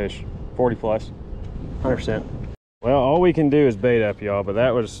 50-pound fish. 40 plus. 100%. Well, all we can do is bait up, y'all, but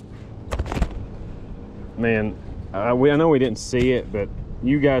that was... Man, I know we didn't see it, but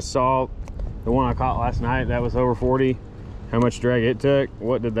you guys saw the one I caught last night. That was over 40. How much drag it took?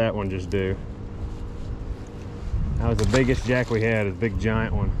 What did that one just do? That was the biggest jack we had, a big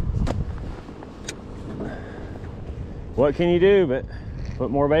giant one. What can you do but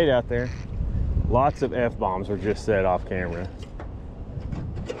put more bait out there? Lots of F-bombs were just said off camera.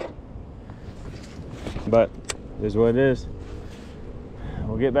 But it is what it is.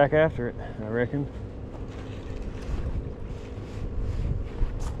 we'll get back after it, I reckon.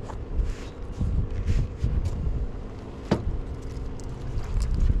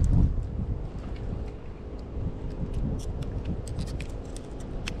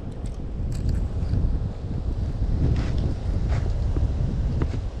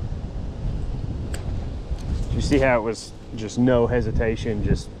 You see how it was just no hesitation,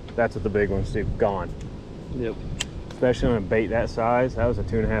 just that's what the big ones do, gone. Yep. Especially on a bait that size. That was a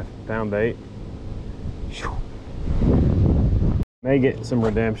 2.5 pound bait. May get some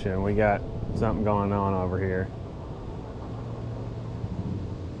redemption. We got something going on over here.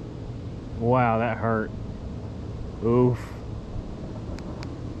 Wow, that hurt. Oof.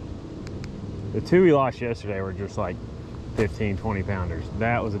 The two we lost yesterday were just like 15, 20 pounders.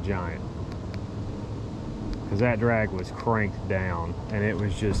 That was a giant. Because that drag was cranked down and it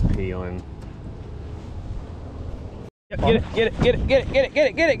was just peeling. Get it, get it, get it, get it, get it, get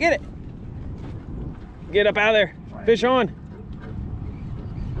it, get it, get it. Get up out of there. Fish on.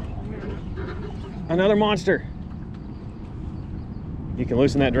 Another monster. You can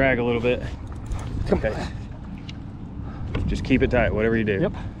loosen that drag a little bit. Okay. Just keep it tight, whatever you do.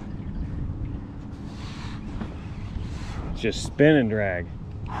 Yep. It's just spin and drag.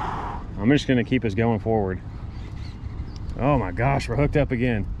 I'm just gonna keep us going forward. Oh my gosh, we're hooked up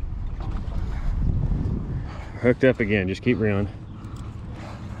again. Hooked up again, just keep reeling.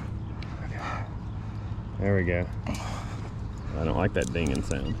 There we go. I don't like that dinging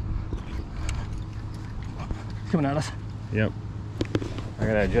sound. It's coming at us. Yep. I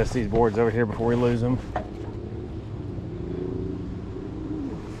gotta adjust these boards over here before we lose them.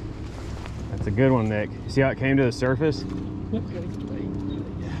 That's a good one, Nick. See how it came to the surface? Yep.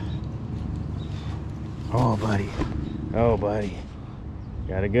 Oh, buddy. Oh, buddy.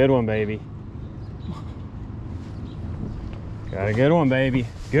 Got a good one, baby. Got a good one, baby.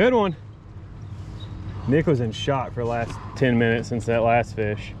 Good one. Nick was in shock for the last 10 minutes since that last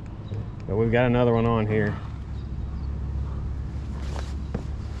fish. But we've got another one on here.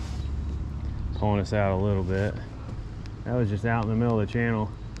 Pulling us out a little bit. That was just out in the middle of the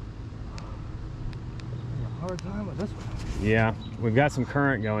channel. Hard time with this one. Yeah, we've got some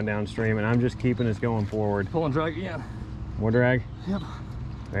current going downstream and I'm just keeping us going forward. Pull and drag again. More drag? Yep.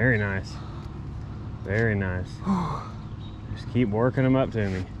 Very nice. Very nice. Just keep working them up to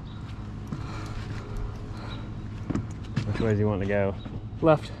me. Which way does he want to go?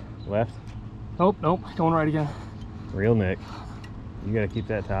 Left. Left? Nope, nope. Going right again. Real Nick. You gotta keep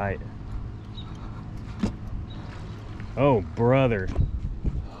that tight. Oh, brother.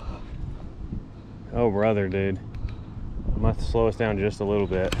 Oh, brother, dude. I'm gonna have to slow us down just a little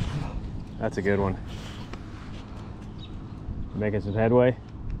bit. That's a good one. Making some headway?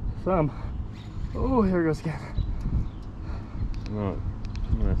 Some. Oh, here it goes again. I'm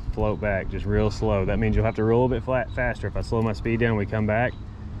gonna float back just real slow. That means you'll have to roll a bit faster. If I slow my speed down, we come back.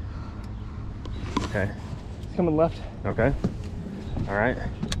 Okay. It's coming left. Okay. All right.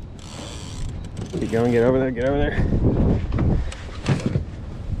 Keep going, get over there, get over there.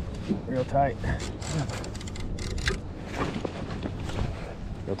 Real tight.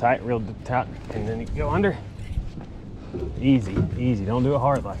 Real tight, real tight, and then you go under. Easy, easy. Don't do it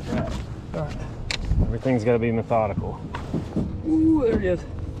hard like that. All right. Everything's got to be methodical. Ooh, there he is.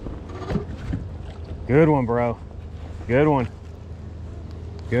 Good one, bro. Good one.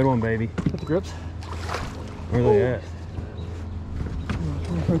 Good one, baby. Put the grips. Where are they at?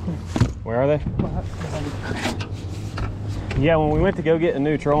 Where are they? Yeah, when we went to go get a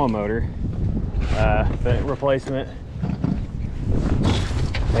new trolling motor, the replacement,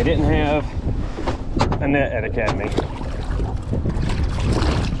 they didn't have a net at Academy.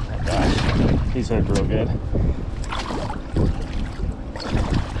 Oh gosh, he's hooked real good.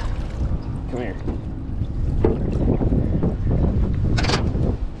 Come here.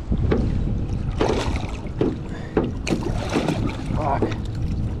 Fuck.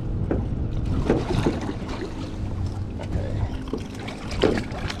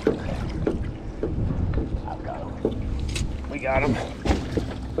 Got him.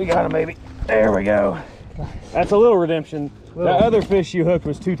 We got him, baby. There we go. That's a little redemption. That other fish you hooked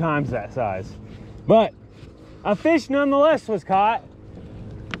was 2 times that size. But a fish nonetheless was caught.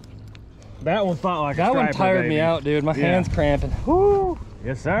 That one fought like a striper, that one tired baby. me out, dude. My hand's cramping. Woo.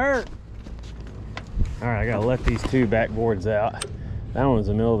 Yes, sir. All right, I gotta let these 2 backboards out. That one's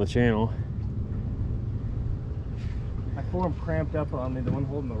in the middle of the channel. My form cramped up on me, the one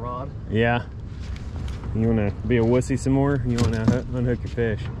holding the rod. Yeah. You want to be a wussy some more? You want to unhook your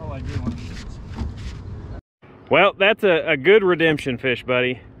fish? Oh, I do want to. Well, that's a good redemption fish,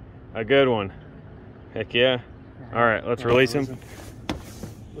 buddy. A good one. Heck yeah. All right, let's release him.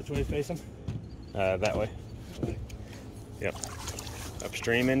 Which way facing? That way. Yep.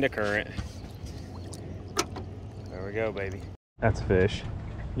 Upstream into current. There we go, baby. That's a fish.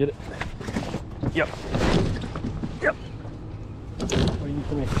 Get it? Yep. Yep. What are you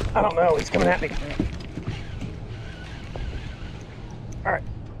coming? I don't know. He's coming at me. All right.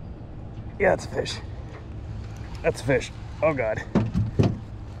 Yeah, that's a fish. That's a fish. Oh, God.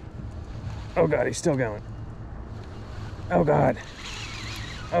 Oh, God. He's still going. Oh, God.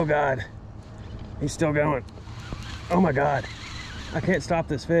 Oh, God. He's still going. Oh, my God. I can't stop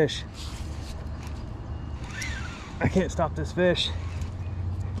this fish. I can't stop this fish.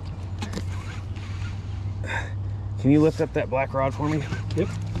 Can you lift up that black rod for me? Yep.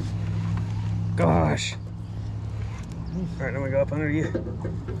 Gosh. All right, I'm gonna go up under you.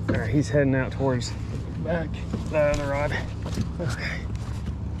 All right, he's heading out towards Back. the other rod. Okay.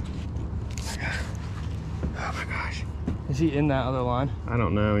 Oh my gosh. Is he in that other line? I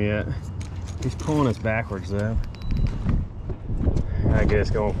don't know yet. He's pulling us backwards though. I guess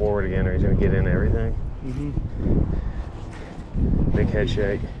going forward again, or he's gonna get in everything. Mm-hmm. Big head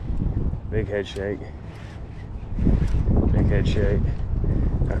shake. Big head shake. Big head shake.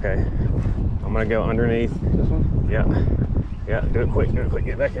 Okay. I'm gonna go underneath. This one? Yeah. Yeah, do it quick, do it quick.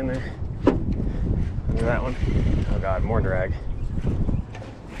 Get back in there. Under that one. Oh God, more drag.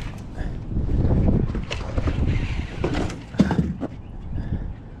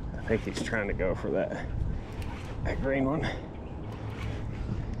 I think he's trying to go for that green one.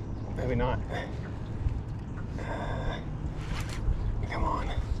 Maybe not. Come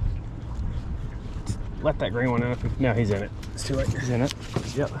on. Let that green one out. No, he's in it. It's too late. He's in it?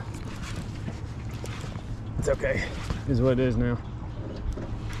 Yep. It's okay. It is what it is now.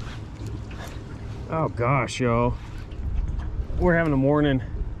 Oh gosh, y'all. We're having a morning.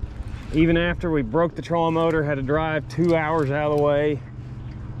 Even after we broke the trolling motor, had to drive 2 hours out of the way.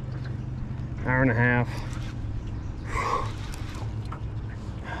 Hour and a half.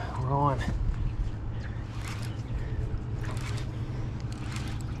 We're on.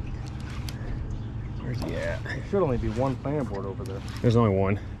 Where's he at? There should only be one fan board over there. There's only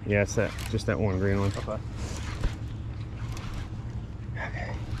one. Yeah, it's that. Just that one green one. Okay.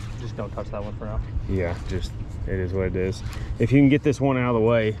 Just don't touch that one for now. Yeah, just it is what it is. If you can get this one out of the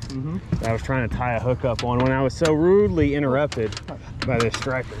way, I was trying to tie a hook up on when I was so rudely interrupted by this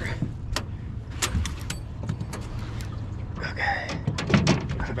striper. Okay.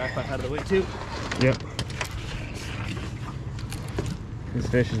 Get your backpack out of the way too. Yep. This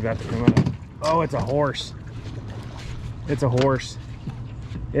fish is about to come up. Oh, it's a horse. It's a horse.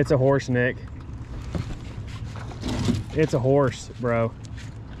 It's a horse, Nick. It's a horse, bro.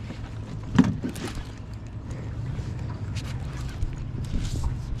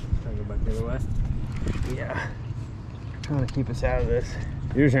 Trying to go back the other way. Yeah. Trying to keep us out of this.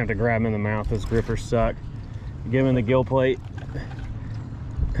 You're just gonna have to grab him in the mouth. Those grippers suck. Give him the gill plate.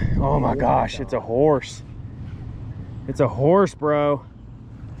 Oh my gosh, it's a horse. It's a horse, bro.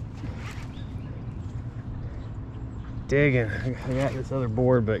 Digging. I got this other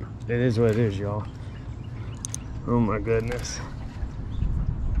board, but it is what it is, y'all. Oh my goodness.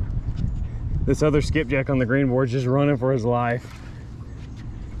 This other skipjack on the green board's just running for his life.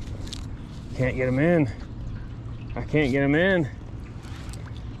 Can't get him in. I can't get him in.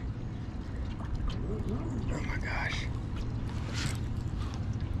 Oh my gosh.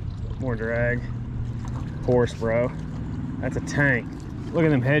 More drag. Horse, bro. That's a tank. Look at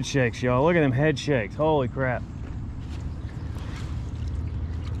them head shakes, y'all. Look at them head shakes. Holy crap.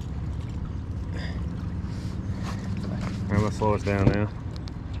 I'm gonna slow us down now.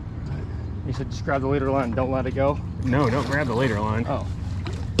 You said just grab the leader line and don't let it go? No, don't grab the leader line. Oh.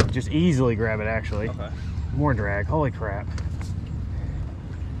 Just easily grab it, actually. Okay. More drag. Holy crap.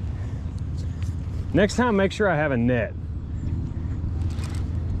 Next time, make sure I have a net.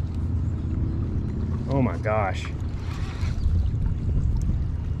 Oh my gosh.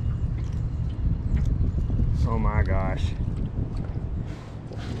 Oh my gosh.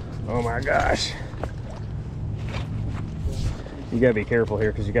 Oh my gosh. You gotta be careful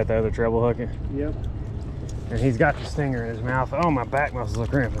here because you got the other treble hooking. Yep. And he's got the stinger in his mouth. Oh, my back muscles are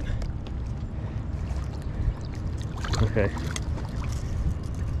cramping. Okay.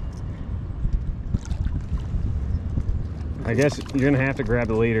 I guess you're gonna have to grab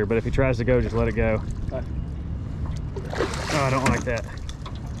the leader, but if he tries to go, just let it go. Okay. Oh, I don't like that.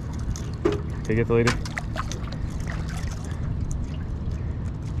 Okay, get the leader.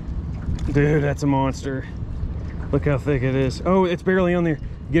 Dude, that's a monster. Look how thick it is. Oh, it's barely on there.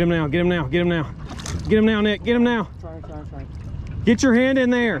 Get him now, get him now, get him now. Get him now, Nick, get him now. Trying. Get your hand in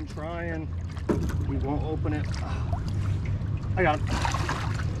there. I'm trying. We won't open it. I got him.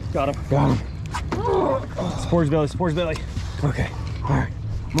 Got him. Got him. Sports belly, sports belly. Okay, all right.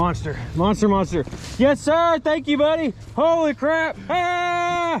 Monster, monster, monster. Yes, sir. Thank you, buddy. Holy crap.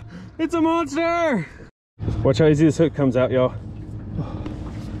 Ah, it's a monster. Watch how easy this hook comes out, y'all.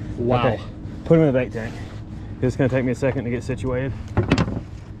 Wow. Okay, put him in the bait tank. It's gonna take me a second to get situated.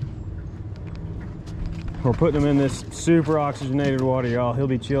 We're putting him in this super oxygenated water, y'all. He'll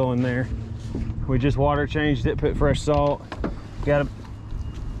be chilling there. We just water changed it, put fresh salt. Got a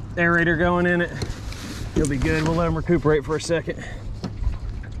aerator going in it. He'll be good. We'll let him recuperate for a second.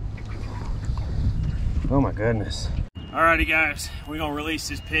 Oh my goodness. Alrighty guys, we're gonna release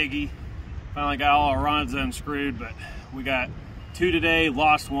this piggy. Finally got all our rods unscrewed, but we got 2 today,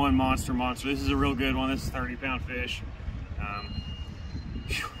 lost 1 monster. This is a real good one. This is a 30-pound fish.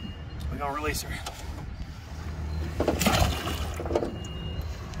 We're gonna release her.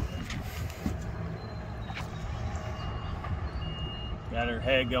 Got her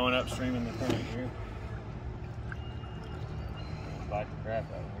head going upstream in the current here. Bite the crap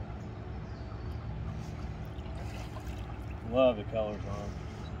out of her. Love the colors on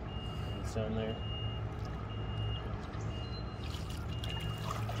the sun there.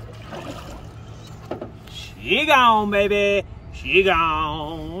 She gone, baby. She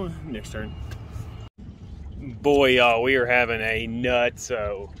gone. Next turn. Boy, y'all, we are having a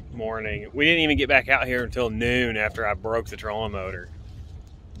nutso morning. We didn't even get back out here until noon after I broke the trolling motor.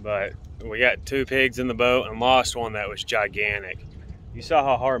 But we got 2 pigs in the boat and lost one that was gigantic. You saw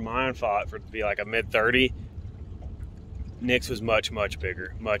how hard mine fought for it to be like a mid-30. Nick's was much, much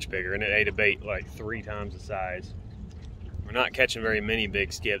bigger, and it ate a bait like 3 times the size. We're not catching very many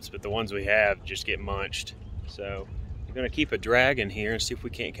big skips, but the ones we have just get munched. So we're gonna keep a drag in here and see if we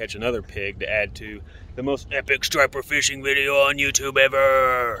can't catch another pig to add to the most epic striper fishing video on YouTube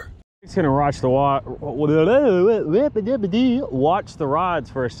ever. It's gonna watch the rods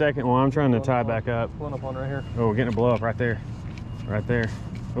for a second while I'm trying to tie back up. Blowing up on right here. Oh, we're getting a blow up right there. Right there.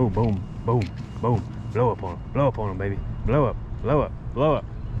 Oh, boom, boom, boom. Blow up on him. Blow up on him, baby. Blow up, blow up, blow up.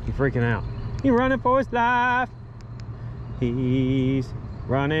 He's freaking out. He's running for his life. He's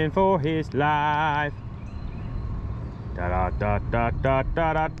running for his life. Da da da da da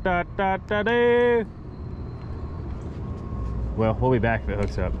da da da da da. Well, we'll be back if it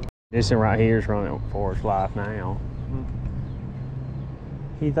hooks up. This one right here is running for his life now.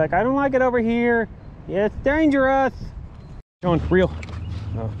 He's like, I don't like it over here. Yeah, it's dangerous. Going real.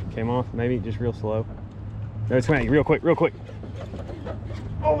 Oh, came off. Maybe just real slow. No, it's coming real quick, real quick.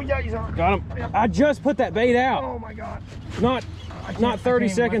 Oh yeah, he's on. Got him. Yep. I just put that bait out. Oh my god. Not 30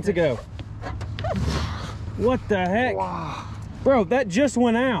 seconds ago. What the heck? Wow. Bro, that just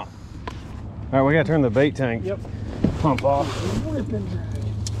went out. All right, we gotta turn the bait tank. Yep. Pump off.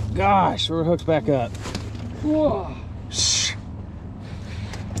 Gosh, where hook's back up. Whoa. Shh.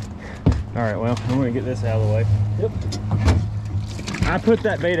 All right, well, I'm gonna get this out of the way. Yep. I put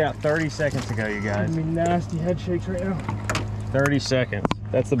that bait out 30 seconds ago, you guys. Giving me nasty head shakes right now. 30 seconds.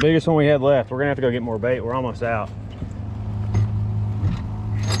 That's the biggest one we had left. We're gonna have to go get more bait. We're almost out.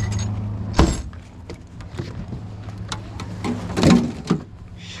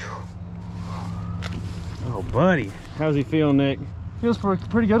 Oh, buddy. How's he feeling, Nick? Feels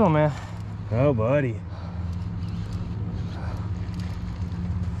pretty good one, man. Oh, buddy.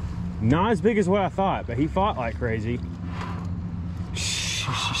 Not as big as what I thought, but he fought like crazy.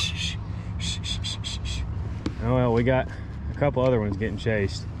 Oh, well, we got a couple other ones getting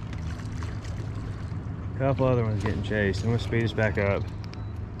chased. I'm gonna speed us back up.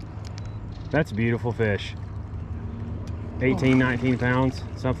 That's a beautiful fish. 18, 19 pounds,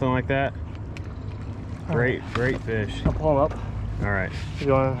 something like that. Great fish. I'll pull him up. All right.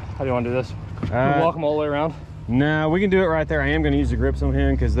 How do you want to do this? Walk him all the way around? No, we can do it right there. I am going to use the grips on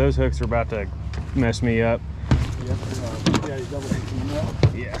him because those hooks are about to mess me up. Yeah, he's double hooking now.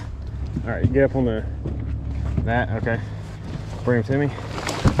 Yeah. All right, get up on that. Okay. Bring him to me.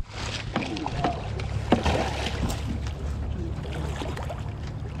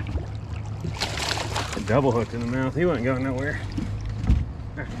 Double hooked in the mouth. He wasn't going nowhere.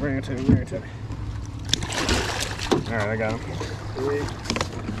 Bring it to me. All right, I got him.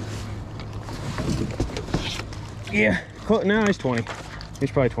 Yeah, now he's 20. He's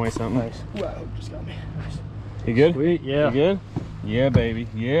probably 20 something. Nice. Wow, just got me. Nice. You good? Sweet, yeah. You good? Yeah, baby.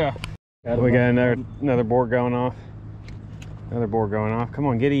 Yeah. We got another board going off. Come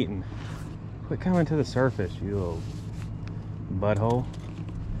on, get eating. Quit coming to the surface, you little butthole.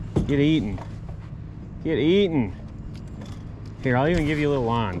 Get eating. Here, I'll even give you a little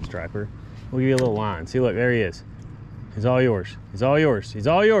line, Striper. We'll give you a little line. See, look, there he is. He's all yours.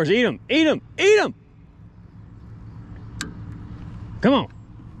 Eat him. Come on.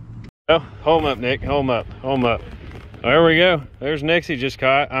 Oh, hold him up, Nick. Hold him up. Hold him up. There we go. There's Nixie just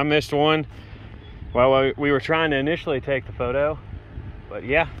caught. I missed one while we were trying to initially take the photo. But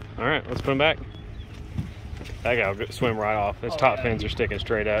yeah, all right, let's put him back. That guy will swim right off. His top fins are sticking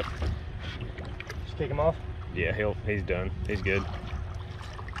straight up. Just take him off? Yeah, he's done. He's good.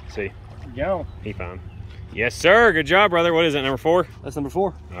 See? Go. He fine. Yes, sir. Good job, brother. What is it, number 4? That's number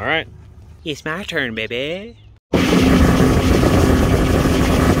 4. All right. It's my turn, baby.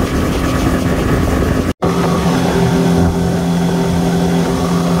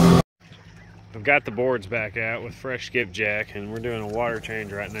 I've got the boards back out with fresh skipjack, and we're doing a water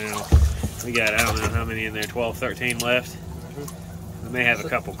change right now. We got, I don't know how many in there, 12, 13 left. We may have a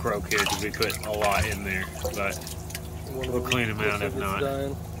couple croak here because we put a lot in there, but we'll clean them out if not.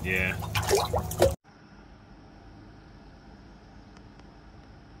 Yeah.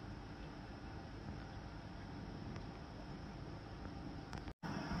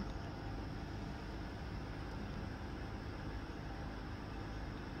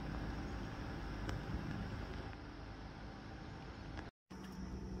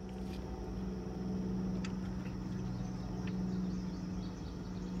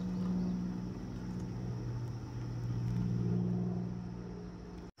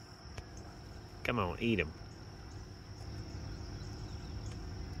 Come on, eat them.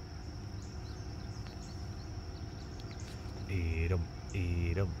 Eat them,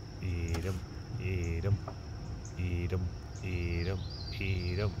 eat them, eat them, eat them, eat them, eat them,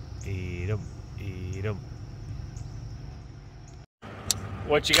 eat them, eat them, eat them.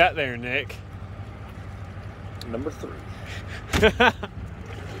 What you got there, Nick? Number 3.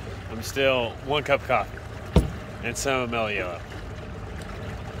 I'm still 1 cup of coffee and some mellow yellow.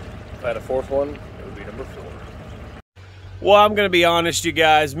 If I had a 4th one, it would be number 4. Well, I'm gonna be honest, you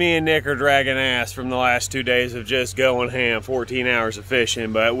guys, me and Nick are dragging ass from the last 2 days of just going ham, 14 hours of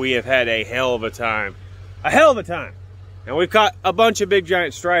fishing, but we have had a hell of a time. A hell of a time. And we've caught a bunch of big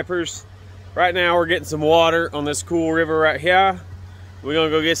giant stripers. Right now we're getting some water on this cool river right here. We're gonna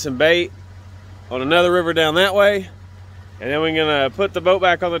go get some bait on another river down that way. And then we're gonna put the boat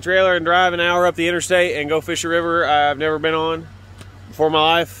back on the trailer and drive an hour up the interstate and go fish a river I've never been on before in my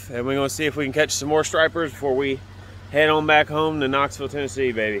life. And we're gonna see if we can catch some more stripers before we head on back home to Knoxville,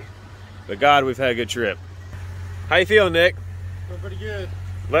 Tennessee, baby. But God, we've had a good trip. How you feeling, Nick? Feeling pretty good.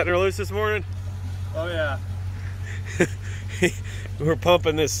 Letting her loose this morning? Oh yeah. We're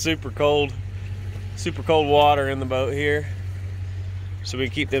pumping this super cold water in the boat here so we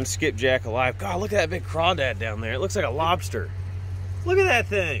can keep them skipjack alive. God, look at that big crawdad down there. It looks like a lobster. Look at that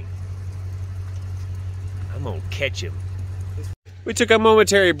thing. I'm gonna catch him. We took a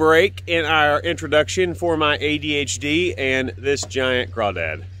momentary break in our introduction for my ADHD and this giant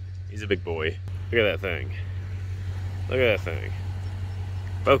crawdad. He's a big boy. Look at that thing. Look at that thing.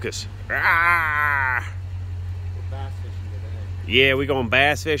 Focus. Ah! We're bass fishing today. Yeah, we going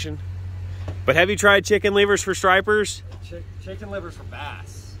bass fishing. But have you tried chicken livers for stripers? Chicken livers for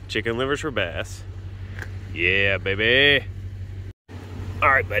bass. Chicken livers for bass. Yeah, baby. All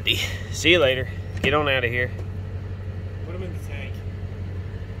right, buddy. See you later. Get on out of here. Put him in the tank.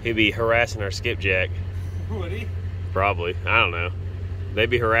 He'd be harassing our skipjack. Would he? Probably. I don't know. They'd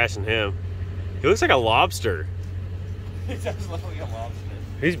be harassing him. He looks like a lobster. He does look like a lobster.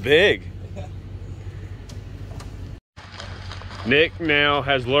 He's big. Nick now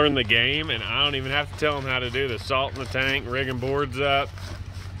has learned the game, and I don't even have to tell him how to do the salt in the tank, rigging boards up.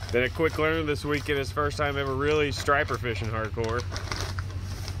 Been a quick learner this weekend. His first time ever really striper fishing hardcore.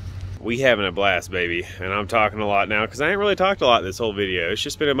 We having a blast, baby, and I'm talking a lot now because I ain't really talked a lot this whole video. It's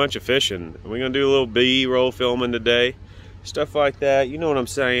just been a bunch of fishing. We're gonna do a little B-roll filming today, stuff like that. You know what I'm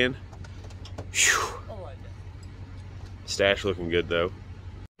saying? Whew. I like it. Stash looking good though.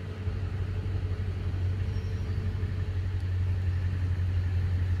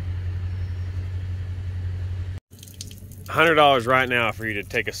 $100 right now for you to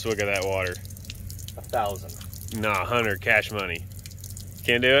take a swig of that water. 1,000. Nah, 100 cash money.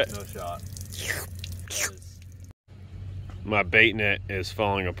 Can't do it? No shot. My bait net is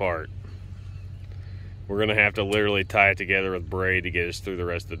falling apart. We're gonna have to literally tie it together with braid to get us through the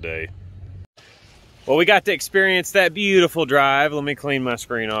rest of the day. Well, we got to experience that beautiful drive. Let me clean my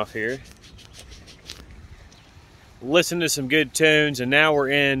screen off here. Listen to some good tunes, and now we're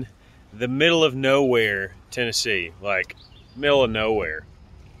in the middle of nowhere, Tennessee, like middle of nowhere.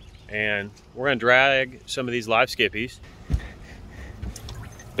 And we're gonna drag some of these live skippies.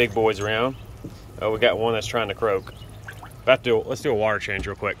 Big boys around. Oh, we got one that's trying to croak. Let's do a water change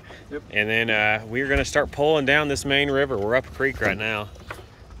real quick. Yep. And then we're gonna start pulling down this main river. We're up a creek right now.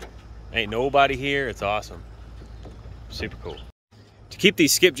 Ain't nobody here, it's awesome. Super cool. To keep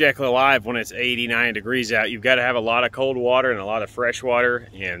these skipjack alive when it's 89 degrees out, you've got to have a lot of cold water and a lot of fresh water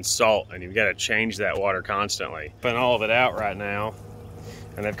and salt, and you've got to change that water constantly. Putting all of it out right now,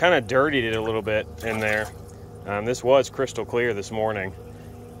 and they've kind of dirtied it a little bit in there. This was crystal clear this morning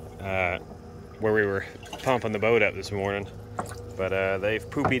where we were pumping the boat up this morning, but they've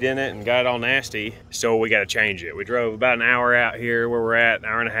poopied in it and got it all nasty, so we got to change it. We drove about an hour out here where we're at, an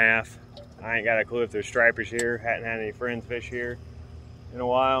hour and a half. I ain't got a clue if there's stripers here. Hadn't had any friends fish here in a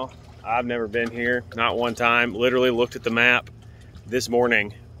while. I've never been here, not one time. Literally looked at the map this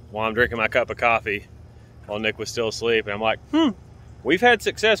morning while I'm drinking my cup of coffee while Nick was still asleep, and I'm like, we've had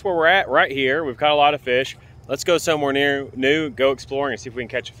success where we're at right here. We've caught a lot of fish. Let's go somewhere new, go exploring and see if we can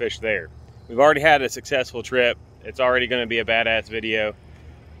catch a fish there. We've already had a successful trip. It's already gonna be a badass video,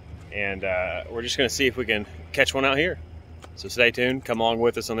 and we're just gonna see if we can catch one out here. So stay tuned, come along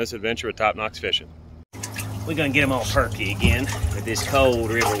with us on this adventure with Top Knox Fishing. We're gonna get them all perky again with this cold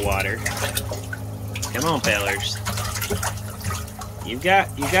river water. Come on, fellers. You've got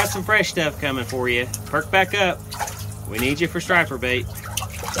some fresh stuff coming for you. Perk back up. We need you for striper bait.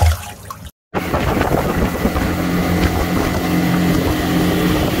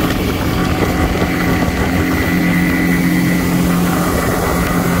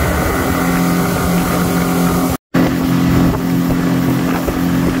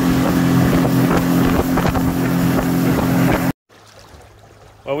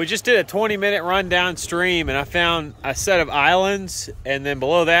 Well, we just did a 20-minute run downstream, and I found a set of islands, and then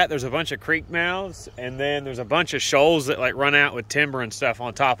below that there's a bunch of creek mouths, and then there's a bunch of shoals that like run out with timber and stuff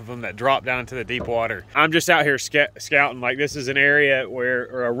on top of them that drop down into the deep water. I'm just out here scouting. Like, this is an area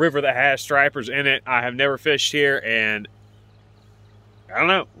or a river that has stripers in it. I have never fished here, and I don't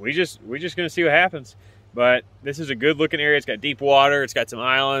know. We just gonna see what happens. But this is a good looking area. It's got deep water. It's got some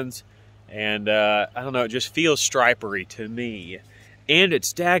islands, and I don't know. It just feels stripery to me. And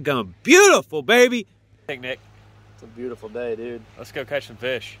it's daggum beautiful, baby. Hey, Nick. It's a beautiful day, dude. Let's go catch some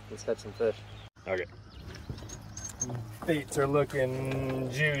fish. Let's catch some fish. Okay. Baits are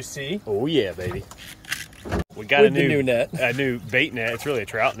looking juicy. Oh yeah, baby. We got With the new net. A new bait net. It's really a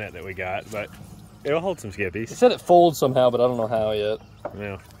trout net that we got, but it'll hold some skippies. It said it folds somehow, but I don't know how yet.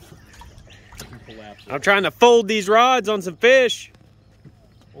 Yeah. I'm trying to fold these rods on some fish.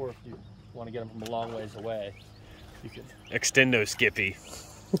 Or if you want to get them from a long ways away, you could extendo skippy.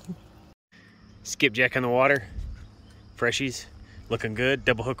 Skipjack in the water. Freshies. Looking good.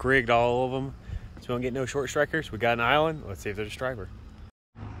 Double hook rigged, all of them. So we don't get no short strikers. We got an island. Let's see if there's a striper.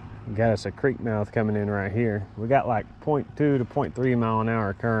 We got us a creek mouth coming in right here. We got like 0.2 to 0.3 mile an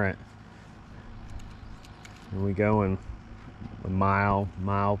hour current. And we going a mile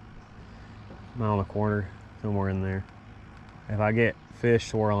and a quarter, somewhere in there. If I get fish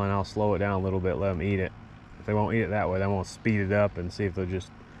swirling, I'll slow it down a little bit, let them eat it. If they won't eat it that way, then I'm gonna speed it up and see if they'll just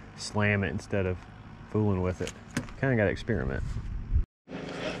slam it instead of fooling with it. Kind of got to experiment.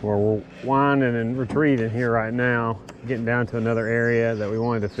 We're winding and retreating here right now, getting down to another area that we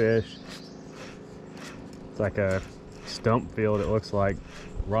wanted to fish. It's like a stump field, it looks like.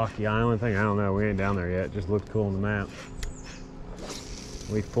 Rocky Island thing, I don't know, we ain't down there yet. It just looked cool on the map.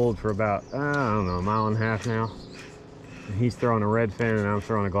 We've pulled for about, I don't know, a mile and a half now. And he's throwing a red fin and I'm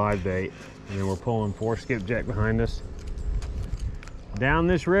throwing a glide bait. And then we're pulling 4 skipjack behind us down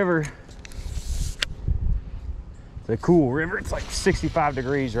this river. It's a cool river. It's like 65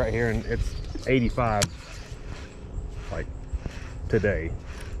 degrees right here, and it's 85 like today.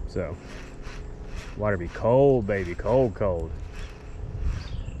 So water be cold, baby, cold, cold.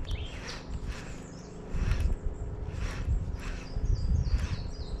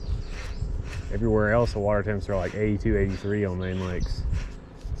 Everywhere else the water temps are like 82, 83 on main lakes.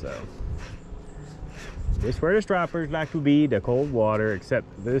 So this is where the stripers like to be, the cold water, except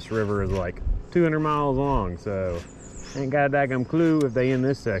this river is like 200 miles long, so ain't got a daggum clue if they in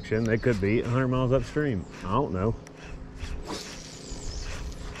this section. They could be 100 miles upstream. I don't know.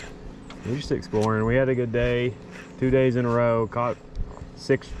 We're just exploring. We had a good day, 2 days in a row, caught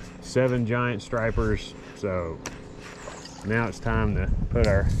 6, 7 giant stripers, so now it's time to put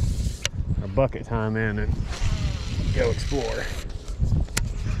our bucket time in and go explore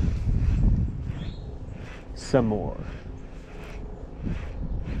some more,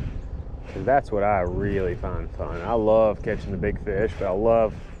 because that's what I really find fun. I love catching the big fish, but I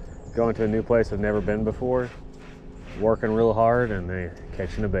love going to a new place I've never been before, working real hard, and then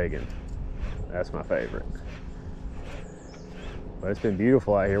catching a bacon. That's my favorite. But it's been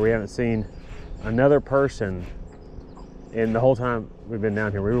beautiful out here. We haven't seen another person in the whole time we've been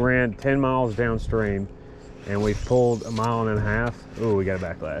down here. We ran 10 miles downstream and we pulled a mile and a half. Ooh, we got a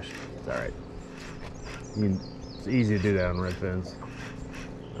backlash. It's all right. It's easy to do that on red fins.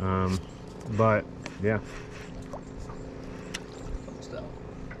 But yeah.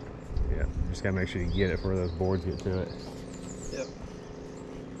 Yeah, just gotta make sure you get it before those boards get to it. Yep.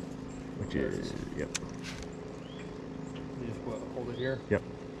 Which is, yep. You just hold it here? Yep.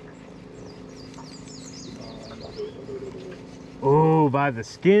 Oh, by the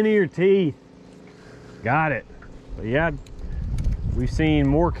skin of your teeth. Got it. But yeah, we've seen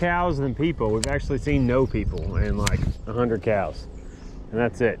more cows than people. We've actually seen no people and like 100 cows. And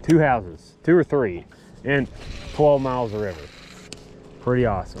that's it. 2 houses, 2 or 3, and 12 miles of river. Pretty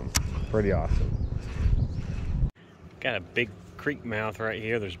awesome. Pretty awesome. Got a big creek mouth right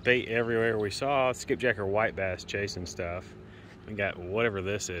here. There's bait everywhere. We saw skipjack or white bass chasing stuff. We got whatever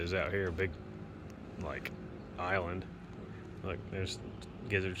this is out here, a big like island. Look, there's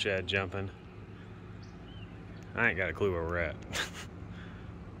gizzard shad jumping. I ain't got a clue where we're at.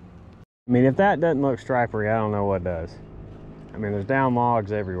 I mean, if that doesn't look stripery, I don't know what does. I mean, there's down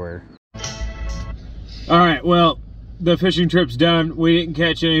logs everywhere. All right, well, the fishing trip's done. We didn't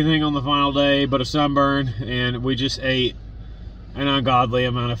catch anything on the final day but a sunburn, and we just ate an ungodly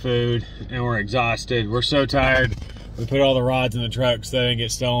amount of food, and we're exhausted. We're so tired. We put all the rods in the truck so they didn't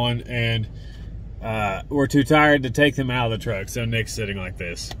get stolen, and we're too tired to take them out of the truck, so Nick's sitting like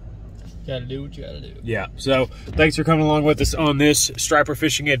this. Gotta do what you gotta do. Yeah, so thanks for coming along with us on this striper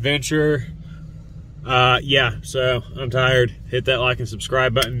fishing adventure. Yeah, so I'm tired. Hit that like and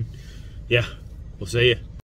subscribe button. Yeah, we'll see you.